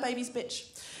 I am that baby's bitch.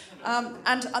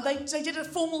 And they did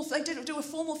do a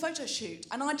formal photo shoot,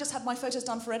 and I just had my photos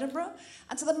done for Edinburgh.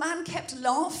 And so the man kept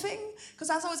laughing because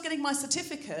as I was getting my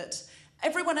certificate,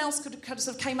 everyone else could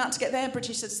sort of came out to get their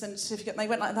British citizen certificate, and they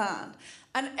went like that.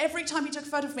 And every time he took a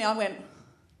photo of me, I went.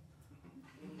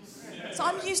 So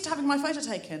I'm used to having my photo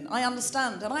taken. I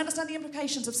understand, and I understand the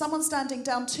implications of someone standing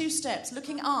down 2 steps,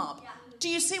 looking up. Do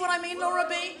you see what I mean, Laura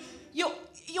B? You're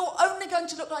only going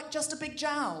to look like just a big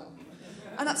jowl.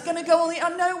 And that's going to go on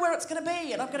I know where it's going to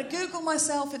be. And I'm going to Google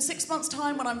myself in 6 months'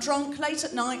 time when I'm drunk, late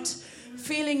at night,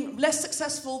 feeling less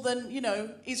successful than,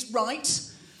 is right.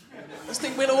 I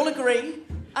think we'll all agree.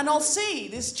 And I'll see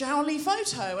this jowly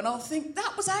photo and I'll think,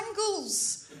 that was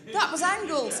angles. That was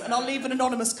angles. And I'll leave an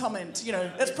anonymous comment.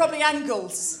 It's probably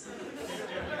angles.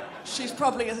 She's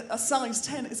probably a size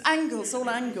 10. It's angles, all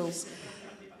angles.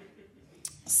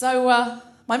 So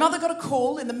my mother got a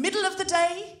call in the middle of the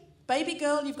day. Baby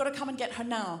girl, you've got to come and get her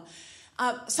now.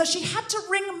 So she had to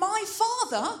ring my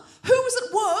father, who was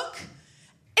at work,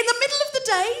 in the middle of the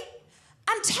day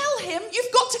and tell him,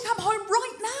 you've got to come home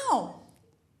right now.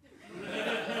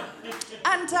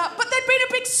 But there'd been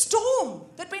a big storm.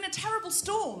 There'd been a terrible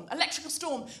storm, electrical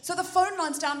storm. So the phone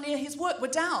lines down near his work were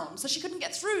down, so she couldn't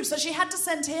get through. So she had to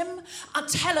send him a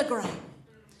telegram.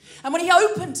 And when he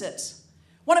opened it,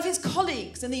 one of his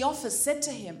colleagues in the office said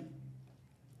to him,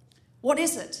 what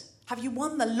is it? Have you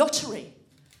won the lottery?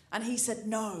 And he said,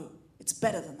 no, it's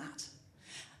better than that.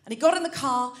 And he got in the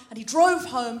car and he drove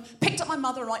home, picked up my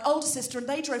mother and my older sister, and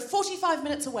they drove 45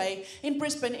 minutes away in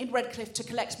Brisbane, in Redcliffe, to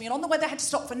collect me. And on the way they had to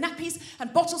stop for nappies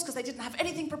and bottles because they didn't have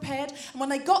anything prepared. And when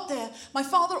they got there, my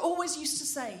father always used to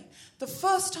say, the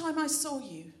first time I saw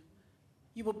you,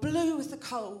 you were blue with the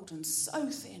cold and so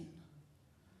thin.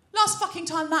 Last fucking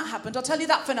time that happened, I'll tell you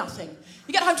that for nothing.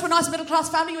 You get home to a nice middle-class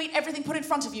family, you eat everything put in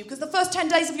front of you, because the first 10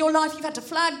 days of your life you've had to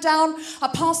flag down a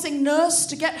passing nurse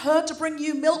to get her to bring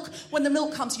you milk. When the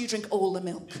milk comes, you drink all the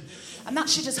milk. And that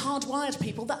shit is hardwired,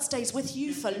 people. That stays with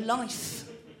you for life.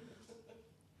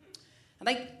 And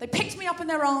they picked me up in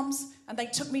their arms, and they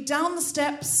took me down the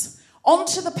steps,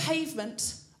 onto the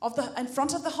pavement in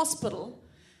front of the hospital.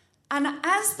 And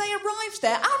as they arrived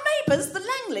there, our neighbours, the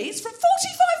Langleys, from 45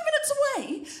 minutes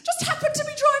away, just happened to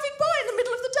be driving by in the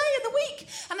middle of the day in the week.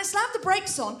 And they slammed the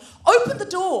brakes on, opened the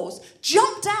doors,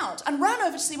 jumped out, and ran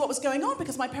over to see what was going on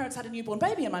because my parents had a newborn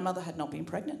baby and my mother had not been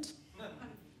pregnant.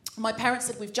 My parents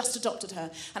said, we've just adopted her.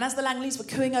 And as the Langleys were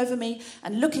cooing over me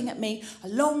and looking at me, a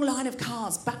long line of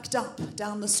cars backed up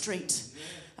down the street.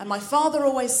 And my father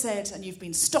always said, and you've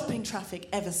been stopping traffic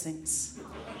ever since.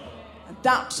 And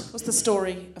that was the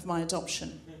story of my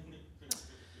adoption.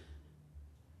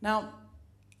 Now,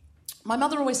 my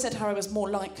mother always said how I was more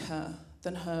like her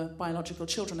than her biological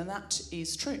children, and that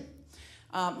is true.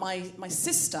 My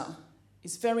sister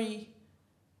is very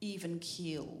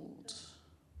even-keeled.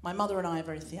 My mother and I are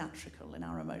very theatrical in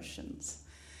our emotions.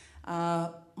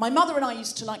 My mother and I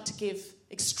used to like to give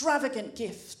extravagant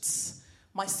gifts.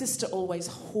 My sister always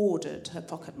hoarded her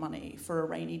pocket money for a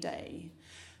rainy day.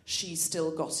 She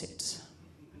still got it.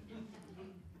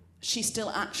 She still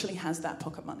actually has that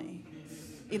pocket money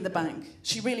in the bank.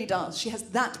 She really does. She has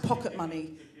that pocket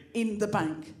money in the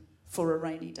bank for a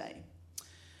rainy day.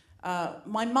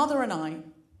 My mother and I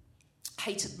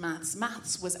hated maths.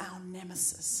 Maths was our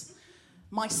nemesis.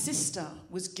 My sister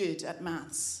was good at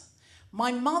maths.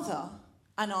 My mother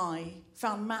and I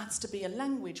found maths to be a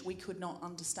language we could not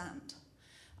understand.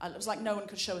 It was like no one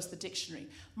could show us the dictionary.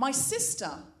 My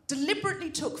sister deliberately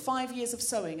took 5 years of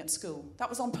sewing at school. That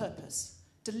was on purpose.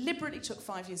 Deliberately took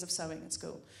 5 years of sewing at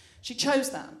school. She chose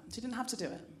that. She didn't have to do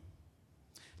it.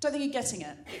 I don't think you're getting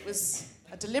it. It was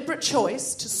a deliberate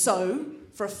choice to sew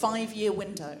for a 5-year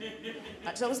window.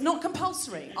 That was not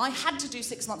compulsory. I had to do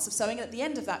 6 months of sewing, and at the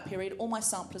end of that period, all my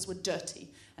samplers were dirty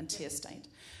and tear-stained.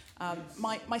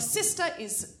 My sister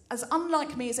is as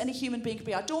unlike me as any human being could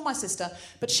be. I adore my sister,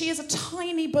 but she is a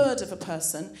tiny bird of a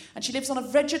person, and she lives on a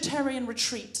vegetarian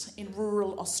retreat in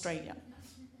rural Australia.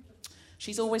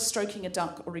 She's always stroking a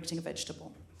duck or eating a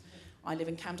vegetable. I live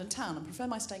in Camden Town and prefer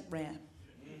my steak rare.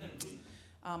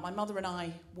 My mother and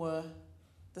I were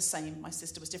the same. My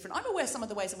sister was different. I'm aware some of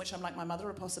the ways in which I'm like my mother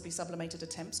are possibly sublimated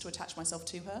attempts to attach myself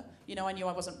to her. I knew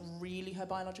I wasn't really her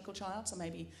biological child, so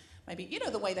maybe,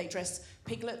 the way they dress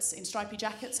piglets in stripy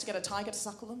jackets to get a tiger to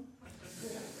suckle them.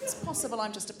 It's possible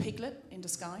I'm just a piglet in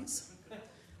disguise.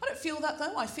 I don't feel that,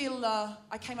 though. I feel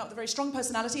I came up with a very strong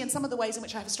personality, and some of the ways in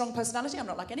which I have a strong personality, I'm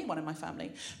not like anyone in my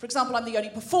family. For example, I'm the only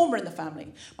performer in the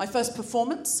family. My first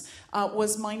performance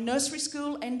was my nursery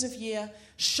school end-of-year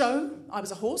show. I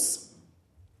was a horse.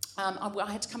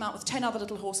 I had to come out with 10 other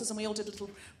little horses, and we all did a little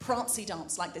prancy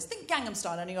dance like this. Think Gangnam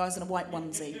Style, only I was in a white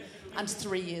onesie and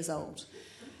 3 years old.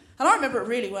 And I remember it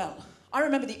really well. I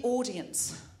remember the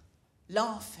audience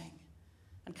laughing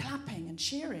and clapping and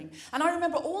cheering. And I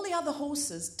remember all the other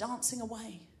horses dancing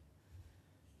away.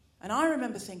 And I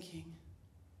remember thinking,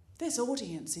 this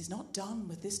audience is not done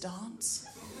with this dance.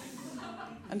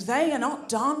 And they are not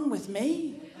done with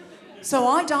me. So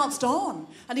I danced on,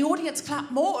 and the audience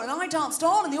clapped more, and I danced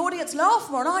on, and the audience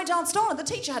laughed more, and I danced on, and the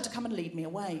teacher had to come and lead me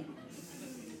away.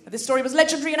 And this story was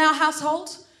legendary in our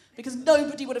household because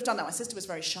nobody would have done that. My sister was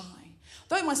very shy.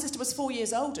 Though my sister was 4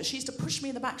 years older, she used to push me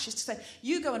in the back. She used to say,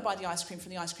 you go and buy the ice cream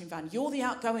from the ice cream van. You're the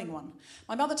outgoing one.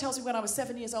 My mother tells me when I was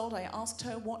 7 years old, I asked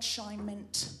her what shy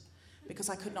meant because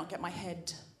I could not get my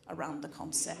head around the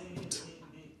concept.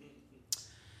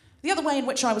 The other way in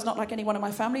which I was not like anyone in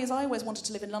my family is I always wanted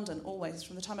to live in London, always,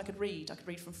 from the time I could read. I could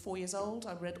read from 4 years old.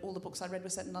 I read all the books I read were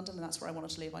set in London, and that's where I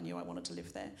wanted to live. I knew I wanted to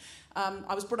live there.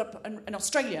 I was brought up in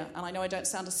Australia, and I know I don't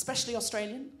sound especially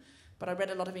Australian, but I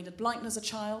read a lot of Enid Blyton as a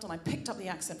child, and I picked up the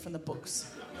accent from the books.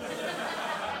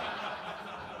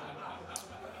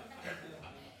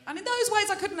 And in those ways,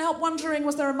 I couldn't help wondering,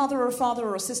 was there a mother or a father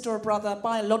or a sister or a brother,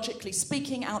 biologically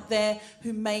speaking, out there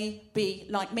who may be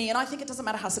like me? And I think it doesn't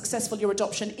matter how successful your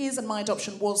adoption is, and my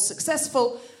adoption was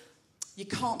successful, you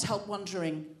can't help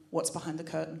wondering what's behind the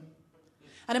curtain.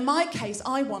 And in my case,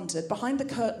 I wondered, behind the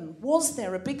curtain, was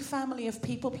there a big family of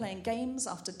people playing games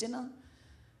after dinner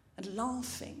and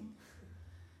laughing?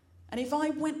 And if I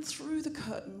went through the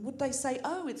curtain, would they say,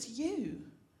 oh, it's you?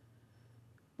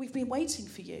 We've been waiting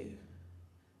for you.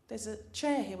 There's a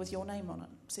chair here with your name on it.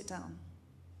 Sit down.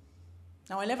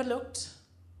 Now, I never looked.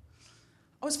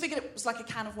 I always figured it was like a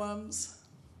can of worms.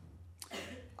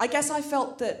 I guess I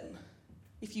felt that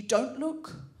if you don't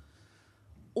look,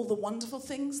 all the wonderful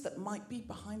things that might be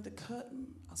behind the curtain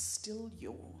are still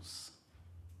yours.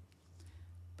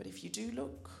 But if you do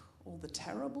look, all the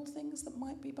terrible things that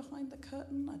might be behind the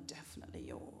curtain are definitely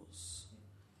yours.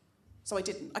 So I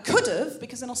didn't. I could have,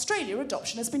 because in Australia,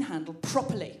 adoption has been handled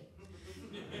properly.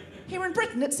 Here in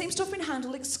Britain, it seems to have been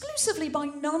handled exclusively by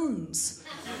nuns.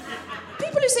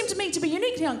 People who seem to me to be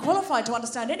uniquely unqualified to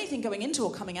understand anything going into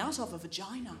or coming out of a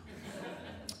vagina.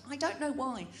 I don't know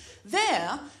why.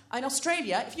 There, in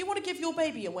Australia, if you want to give your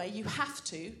baby away, you have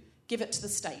to give it to the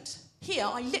state. Here,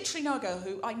 I literally know a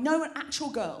girl I know an actual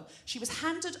girl. She was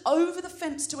handed over the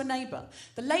fence to a neighbour.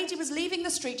 The lady was leaving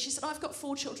the street. She said, I've got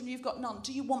 4 children, you've got none.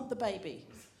 Do you want the baby?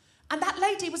 And that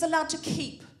lady was allowed to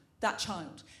keep that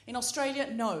child. In Australia,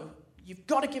 no. You've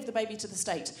got to give the baby to the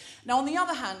state. Now, on the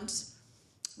other hand,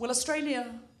 well,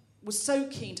 Australia was so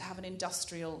keen to have an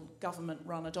industrial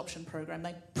government-run adoption program,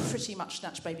 they pretty much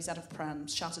snatched babies out of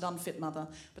prams, shouted unfit mother,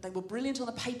 but they were brilliant on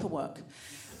the paperwork.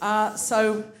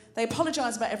 So they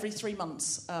apologise about every 3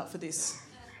 months for this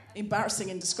embarrassing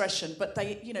indiscretion, but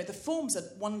they, the forms are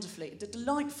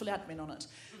delightful admin on it.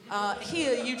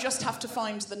 Here, you just have to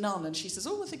find the nun, and she says,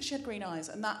 oh, I think she had green eyes,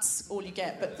 and that's all you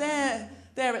get. But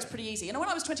there it's pretty easy. And when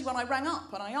I was 21, I rang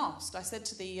up and I asked. I said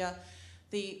to the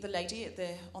lady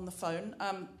on the phone,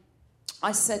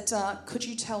 I said, could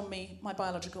you tell me my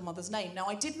biological mother's name? Now,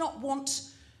 I did not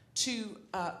want to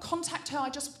contact her. I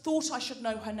just thought I should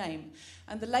know her name.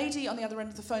 And the lady on the other end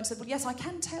of the phone said, well, yes, I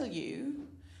can tell you,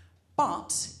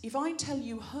 but if I tell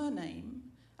you her name,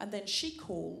 and then she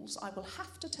calls, I will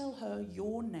have to tell her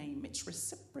your name. It's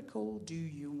reciprocal. Do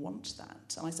you want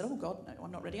that? And I said, oh, God, no,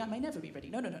 I'm not ready. I may never be ready.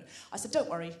 No. I said, don't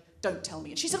worry. Don't tell me.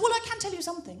 And she said, well, I can tell you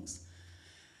some things.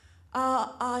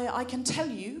 I can tell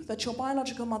you that your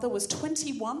biological mother was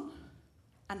 21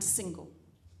 and single.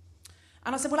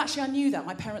 And I said, well, actually, I knew that.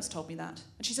 My parents told me that.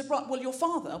 And she said, right, well, your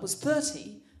father was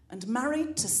 30 and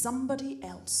married to somebody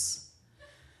else.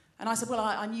 And I said, well,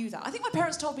 I knew that. I think my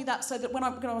parents told me that so that when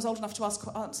I was old enough to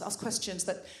ask questions,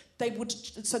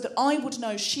 so that I would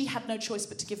know she had no choice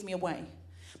but to give me away.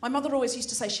 My mother always used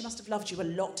to say she must have loved you a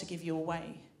lot to give you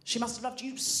away. She must have loved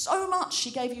you so much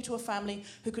she gave you to a family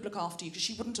who could look after you, because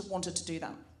she wouldn't have wanted to do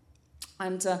that.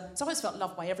 And so I always felt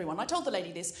loved by everyone. I told the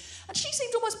lady this, and she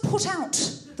seemed almost put out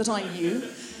that I knew,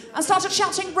 and started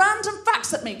shouting random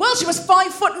facts at me. Well, she was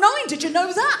 5'9", did you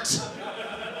know that?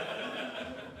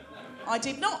 I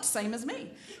did not, same as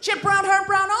me. She had brown hair and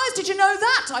brown eyes, did you know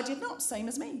that? I did not, same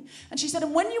as me. And she said,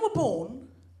 and when you were born,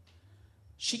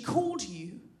 she called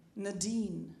you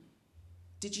Nadine.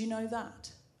 Did you know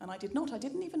that? And I did not. I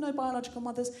didn't even know biological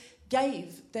mothers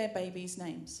gave their babies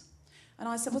names. And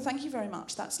I said, well, thank you very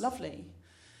much. That's lovely.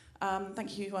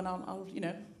 Thank you, and I'll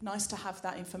nice to have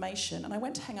that information. And I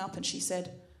went to hang up, and she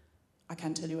said, I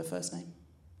can tell you her first name.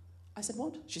 I said,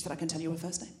 what? She said, I can tell you her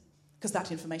first name, because that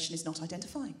information is not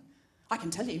identifying. I can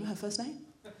tell you her first name.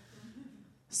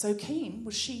 So keen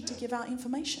was she to give out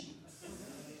information.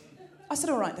 I said,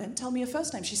 all right then, tell me your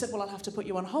first name. She said, well, I'll have to put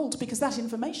you on hold because that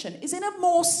information is in a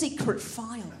more secret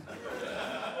file.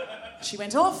 She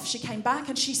went off, she came back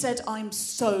and she said, I'm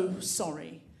so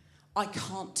sorry. I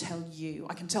can't tell you.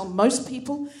 I can tell most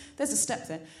people. There's a step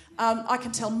there. I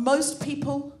can tell most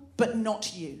people, but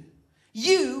not you.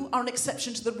 You are an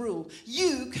exception to the rule.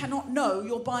 You cannot know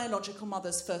your biological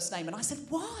mother's first name. And I said,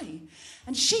 why?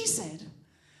 And she said,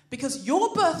 because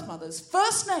your birth mother's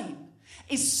first name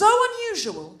is so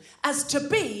unusual as to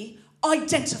be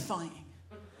identifying.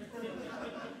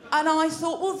 And I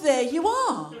thought, well, there you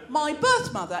are. My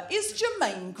birth mother is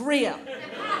Germaine Greer.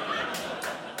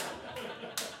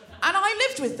 And I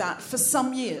lived with that for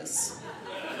some years.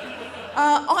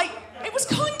 It was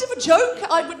kind of a joke.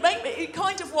 I would make it. It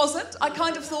kind of wasn't. I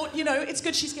kind of thought, it's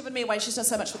good she's given me away. She's done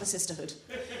so much for the sisterhood.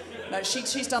 No,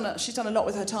 she's done a lot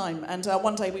with her time. And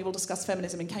one day we will discuss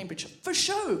feminism in Cambridge for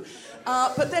show.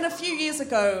 But then a few years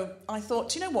ago, I thought,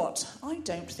 do you know what? I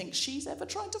don't think she's ever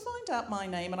tried to find out my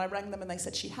name. And I rang them and they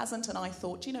said she hasn't. And I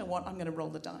thought, do you know what? I'm going to roll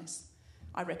the dice.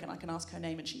 I reckon I can ask her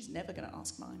name and she's never going to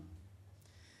ask mine.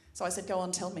 So I said, go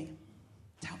on, tell me.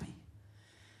 Tell me.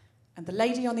 And the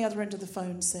lady on the other end of the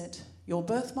phone said, your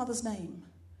birth mother's name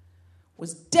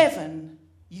was Devon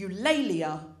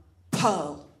Eulalia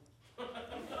Pearl.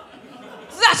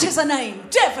 That is a name,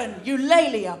 Devon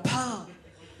Eulalia Pearl.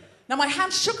 Now my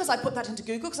hand shook as I put that into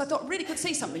Google because I thought really could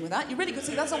see something with that. You really could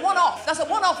see. That's a one-off. That's a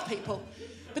one-off, people.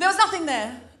 But there was nothing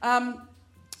there.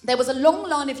 There was a long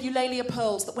line of Eulalia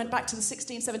pearls that went back to the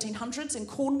 1700s in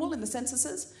Cornwall in the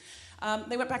censuses.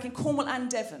 They went back in Cornwall and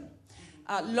Devon.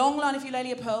 Long line of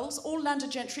Eulalia pearls, all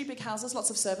landed gentry, big houses, lots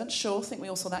of servants. Sure, think we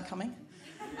all saw that coming.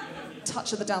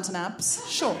 Touch of the Downton Abs.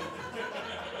 Sure.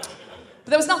 But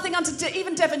there was nothing under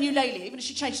even Devon Eulalia, even if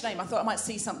she changed her name, I thought I might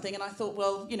see something, and I thought,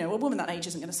 well, a woman that age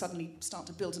isn't going to suddenly start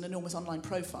to build an enormous online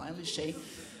profile, is she?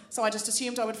 So I just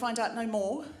assumed I would find out no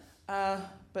more.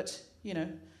 But,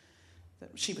 that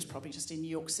she was probably just in New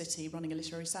York City running a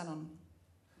literary salon,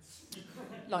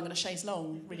 lying on a chaise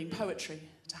longue, reading poetry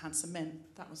to handsome men.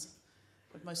 That was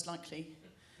most likely.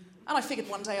 And I figured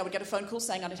one day I would get a phone call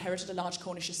saying I'd inherited a large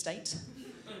Cornish estate.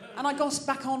 And I got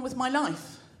back on with my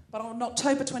life. But on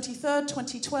October 23rd,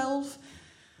 2012,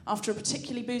 after a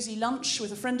particularly boozy lunch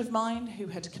with a friend of mine who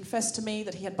had confessed to me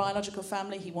that he had biological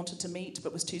family he wanted to meet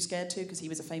but was too scared to because he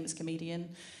was a famous comedian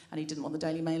and he didn't want the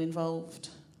Daily Mail involved,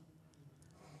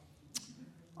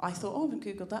 I thought, I haven't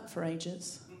Googled that for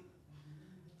ages.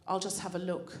 I'll just have a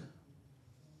look.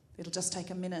 It'll just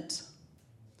take a minute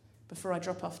before I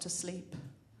drop off to sleep.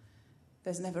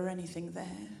 There's never anything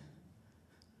there.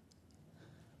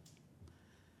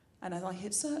 And as I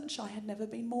hit search, I had never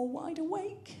been more wide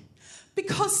awake.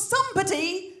 Because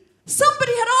somebody had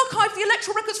archived the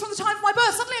electoral records from the time of my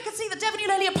birth. Suddenly I could see that Devon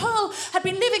Eulalia Pearl had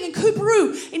been living in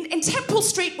Cooperoo, in Temple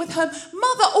Street, with her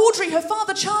mother Audrey, her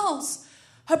father Charles,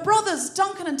 her brothers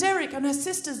Duncan and Derek, and her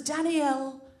sisters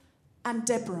Danielle and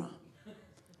Deborah.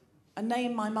 A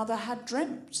name my mother had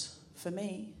dreamt for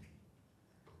me.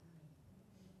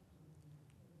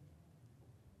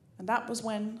 And that was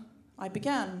when I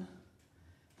began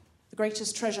the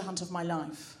greatest treasure hunt of my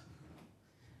life.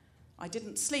 I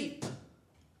didn't sleep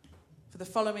for the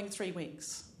following 3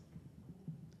 weeks.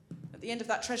 At the end of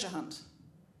that treasure hunt,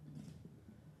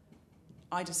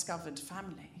 I discovered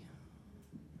family.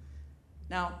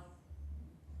 Now,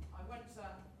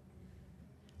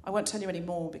 I won't tell you any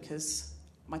more because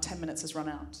my 10 minutes has run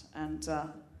out. And,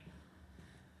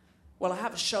 I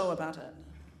have a show about it.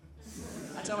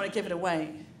 I don't want to give it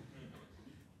away.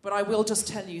 But I will just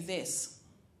tell you this.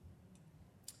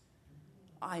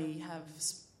 I have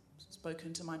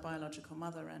spoken to my biological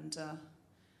mother, and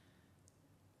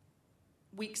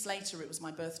weeks later it was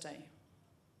my birthday.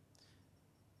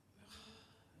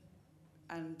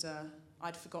 And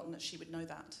I'd forgotten that she would know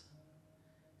that.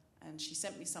 And she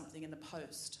sent me something in the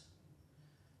post.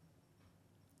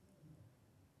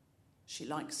 She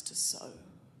likes to sew.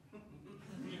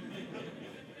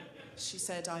 She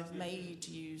said, I've made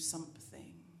you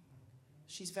something.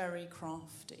 She's very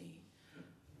crafty.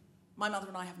 My mother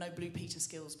and I have no Blue Peter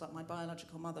skills, but my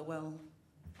biological mother, well.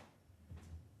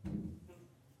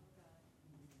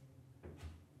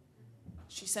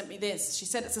 She sent me this. She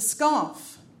said, it's a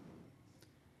scarf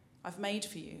I've made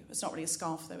for you. It's not really a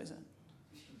scarf, though, is it?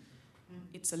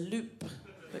 It's a loop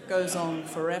that goes on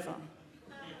forever.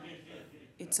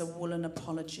 It's a woolen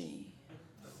apology,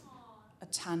 a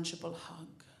tangible hug,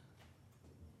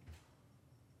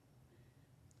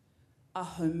 a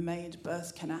homemade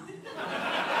birth canal.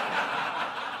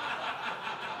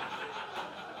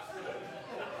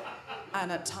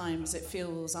 And at times it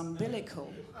feels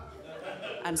umbilical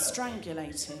and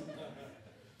strangulating,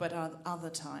 but other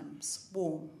times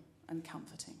warm and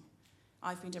comforting.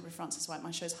 I've been Deborah Frances-White.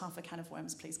 My show's Half a Can of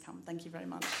Worms. Please come. Thank you very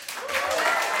much.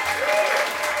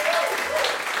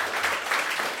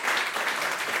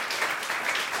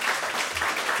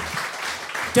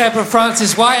 Deborah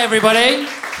Frances-White, everybody.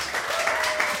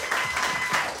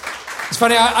 It's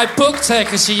funny, I booked her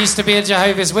because she used to be a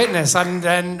Jehovah's Witness, and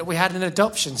then we had an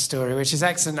adoption story, which is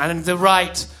excellent, and the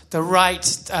right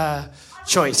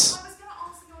choice.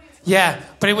 Yeah,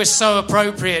 but it was so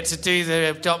appropriate to do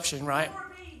the adoption, right?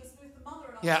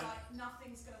 Yeah.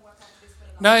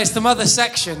 No, it's the mother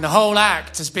section. The whole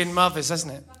act has been mothers,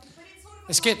 hasn't it?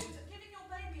 It's good.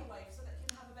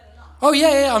 Oh,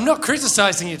 yeah, I'm not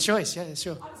criticising your choice. Yeah,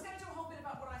 sure. I was going to do a whole bit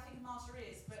about what I think a martyr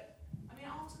is, but, I mean,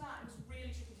 after that, it was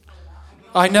really tricky to follow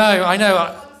that. I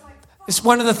know. It's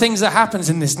one of the things that happens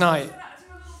in this night.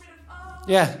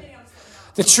 Yeah.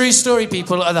 The true story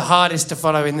people are the hardest to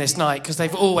follow in this night because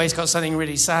they've always got something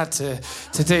really sad to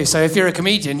do. So if you're a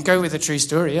comedian, go with a true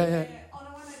story. Yeah. Oh, no, I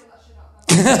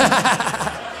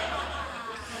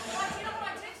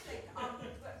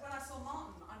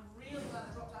made all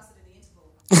that shit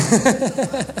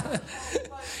up.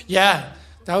 Yeah,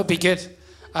 that would be good.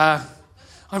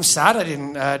 I'm sad I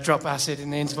didn't drop acid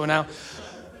in the interval now.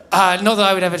 Not that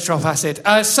I would ever drop acid.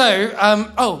 That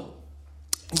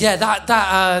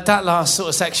last sort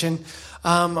of section.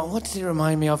 What did it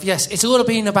remind me of? Yes, it's all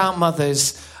been about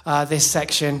mothers, this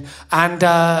section. And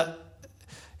as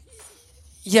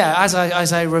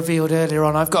I revealed earlier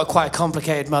on, I've got quite a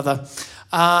complicated mother.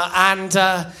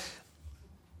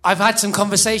 I've had some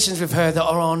conversations with her that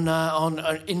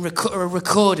are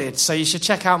recorded, so you should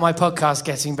check out my podcast,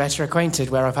 Getting Better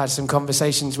Acquainted, where I've had some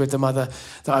conversations with the mother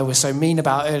that I was so mean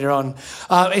about earlier on.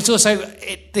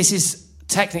 This is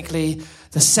technically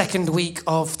the second week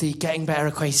of the Getting Better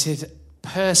Acquainted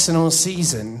personal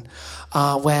season,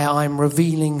 where I'm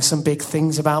revealing some big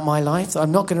things about my life that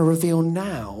I'm not going to reveal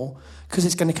now because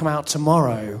it's going to come out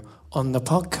tomorrow on the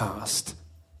podcast.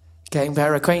 Getting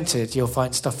Better Acquainted, you'll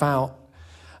find stuff out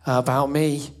about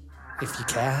me, if you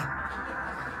care,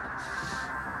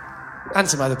 and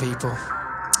some other people.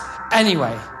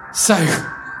 Anyway, so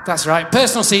that's right,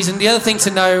 personal season. The other thing to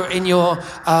know in your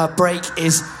break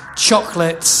is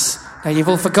chocolates. Now, you've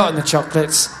all forgotten the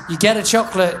chocolates. You get a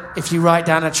chocolate if you write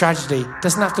down a tragedy. It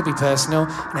doesn't have to be personal,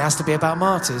 and it has to be about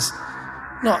martyrs.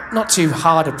 Not too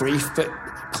hard a brief, but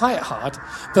quite hard.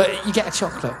 But you get a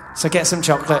chocolate. So get some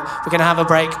chocolate. We're going to have a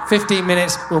break. 15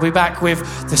 minutes. We'll be back with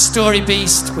the Story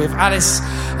Beast, with Alice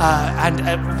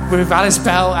with Alice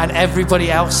Bell and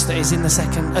everybody else that is in the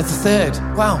third.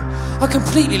 Wow, I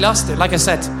completely lost it. Like I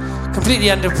said, completely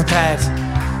underprepared.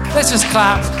 Let's just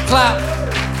clap.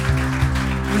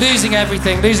 I'm losing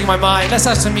everything, losing my mind. Let's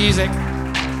have some music.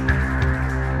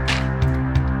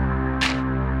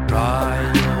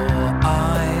 Dry your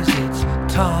eyes, it's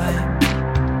time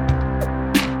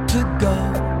to go.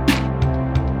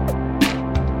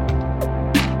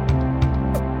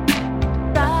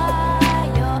 Dry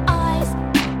your eyes,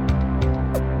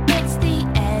 it's the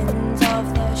end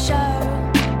of the show.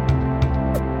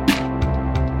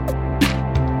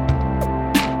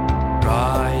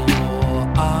 Dry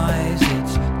your eyes,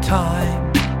 it's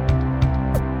time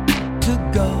to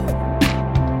go.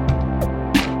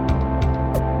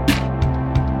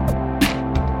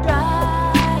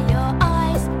 Dry your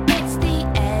eyes, it's the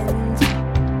end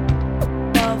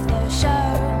of the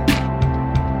show.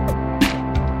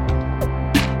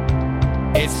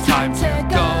 It's time to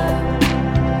go.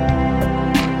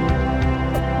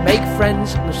 Make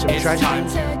friends with some It's time tragedy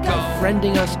to by go.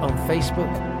 friending us on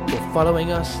Facebook or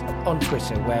following us on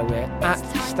Twitter, where we're at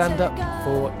Stand Up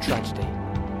for Tragedy.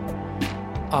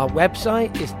 Our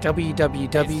website is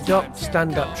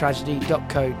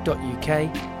www.standuptragedy.co.uk,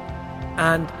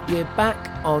 and we're back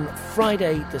on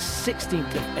Friday the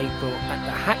 16th of April at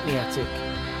the Hackney Attic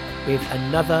with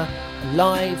another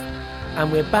live,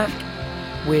 and we're back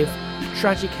with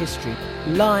Tragic History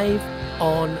live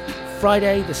on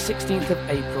Friday the 16th of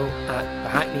April at the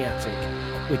Hackney Attic,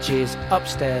 which is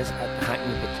upstairs at the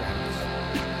Hackney Picture House.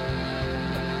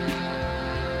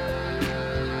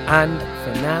 And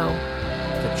for now,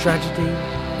 the tragedy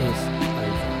is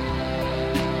over.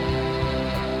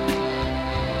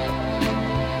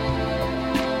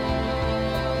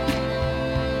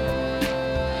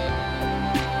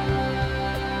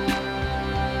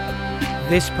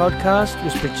 This podcast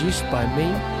was produced by me.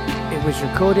 It was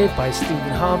recorded by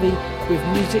Stephen Harvey with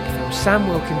music from Sam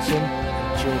Wilkinson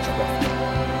and George Rothman.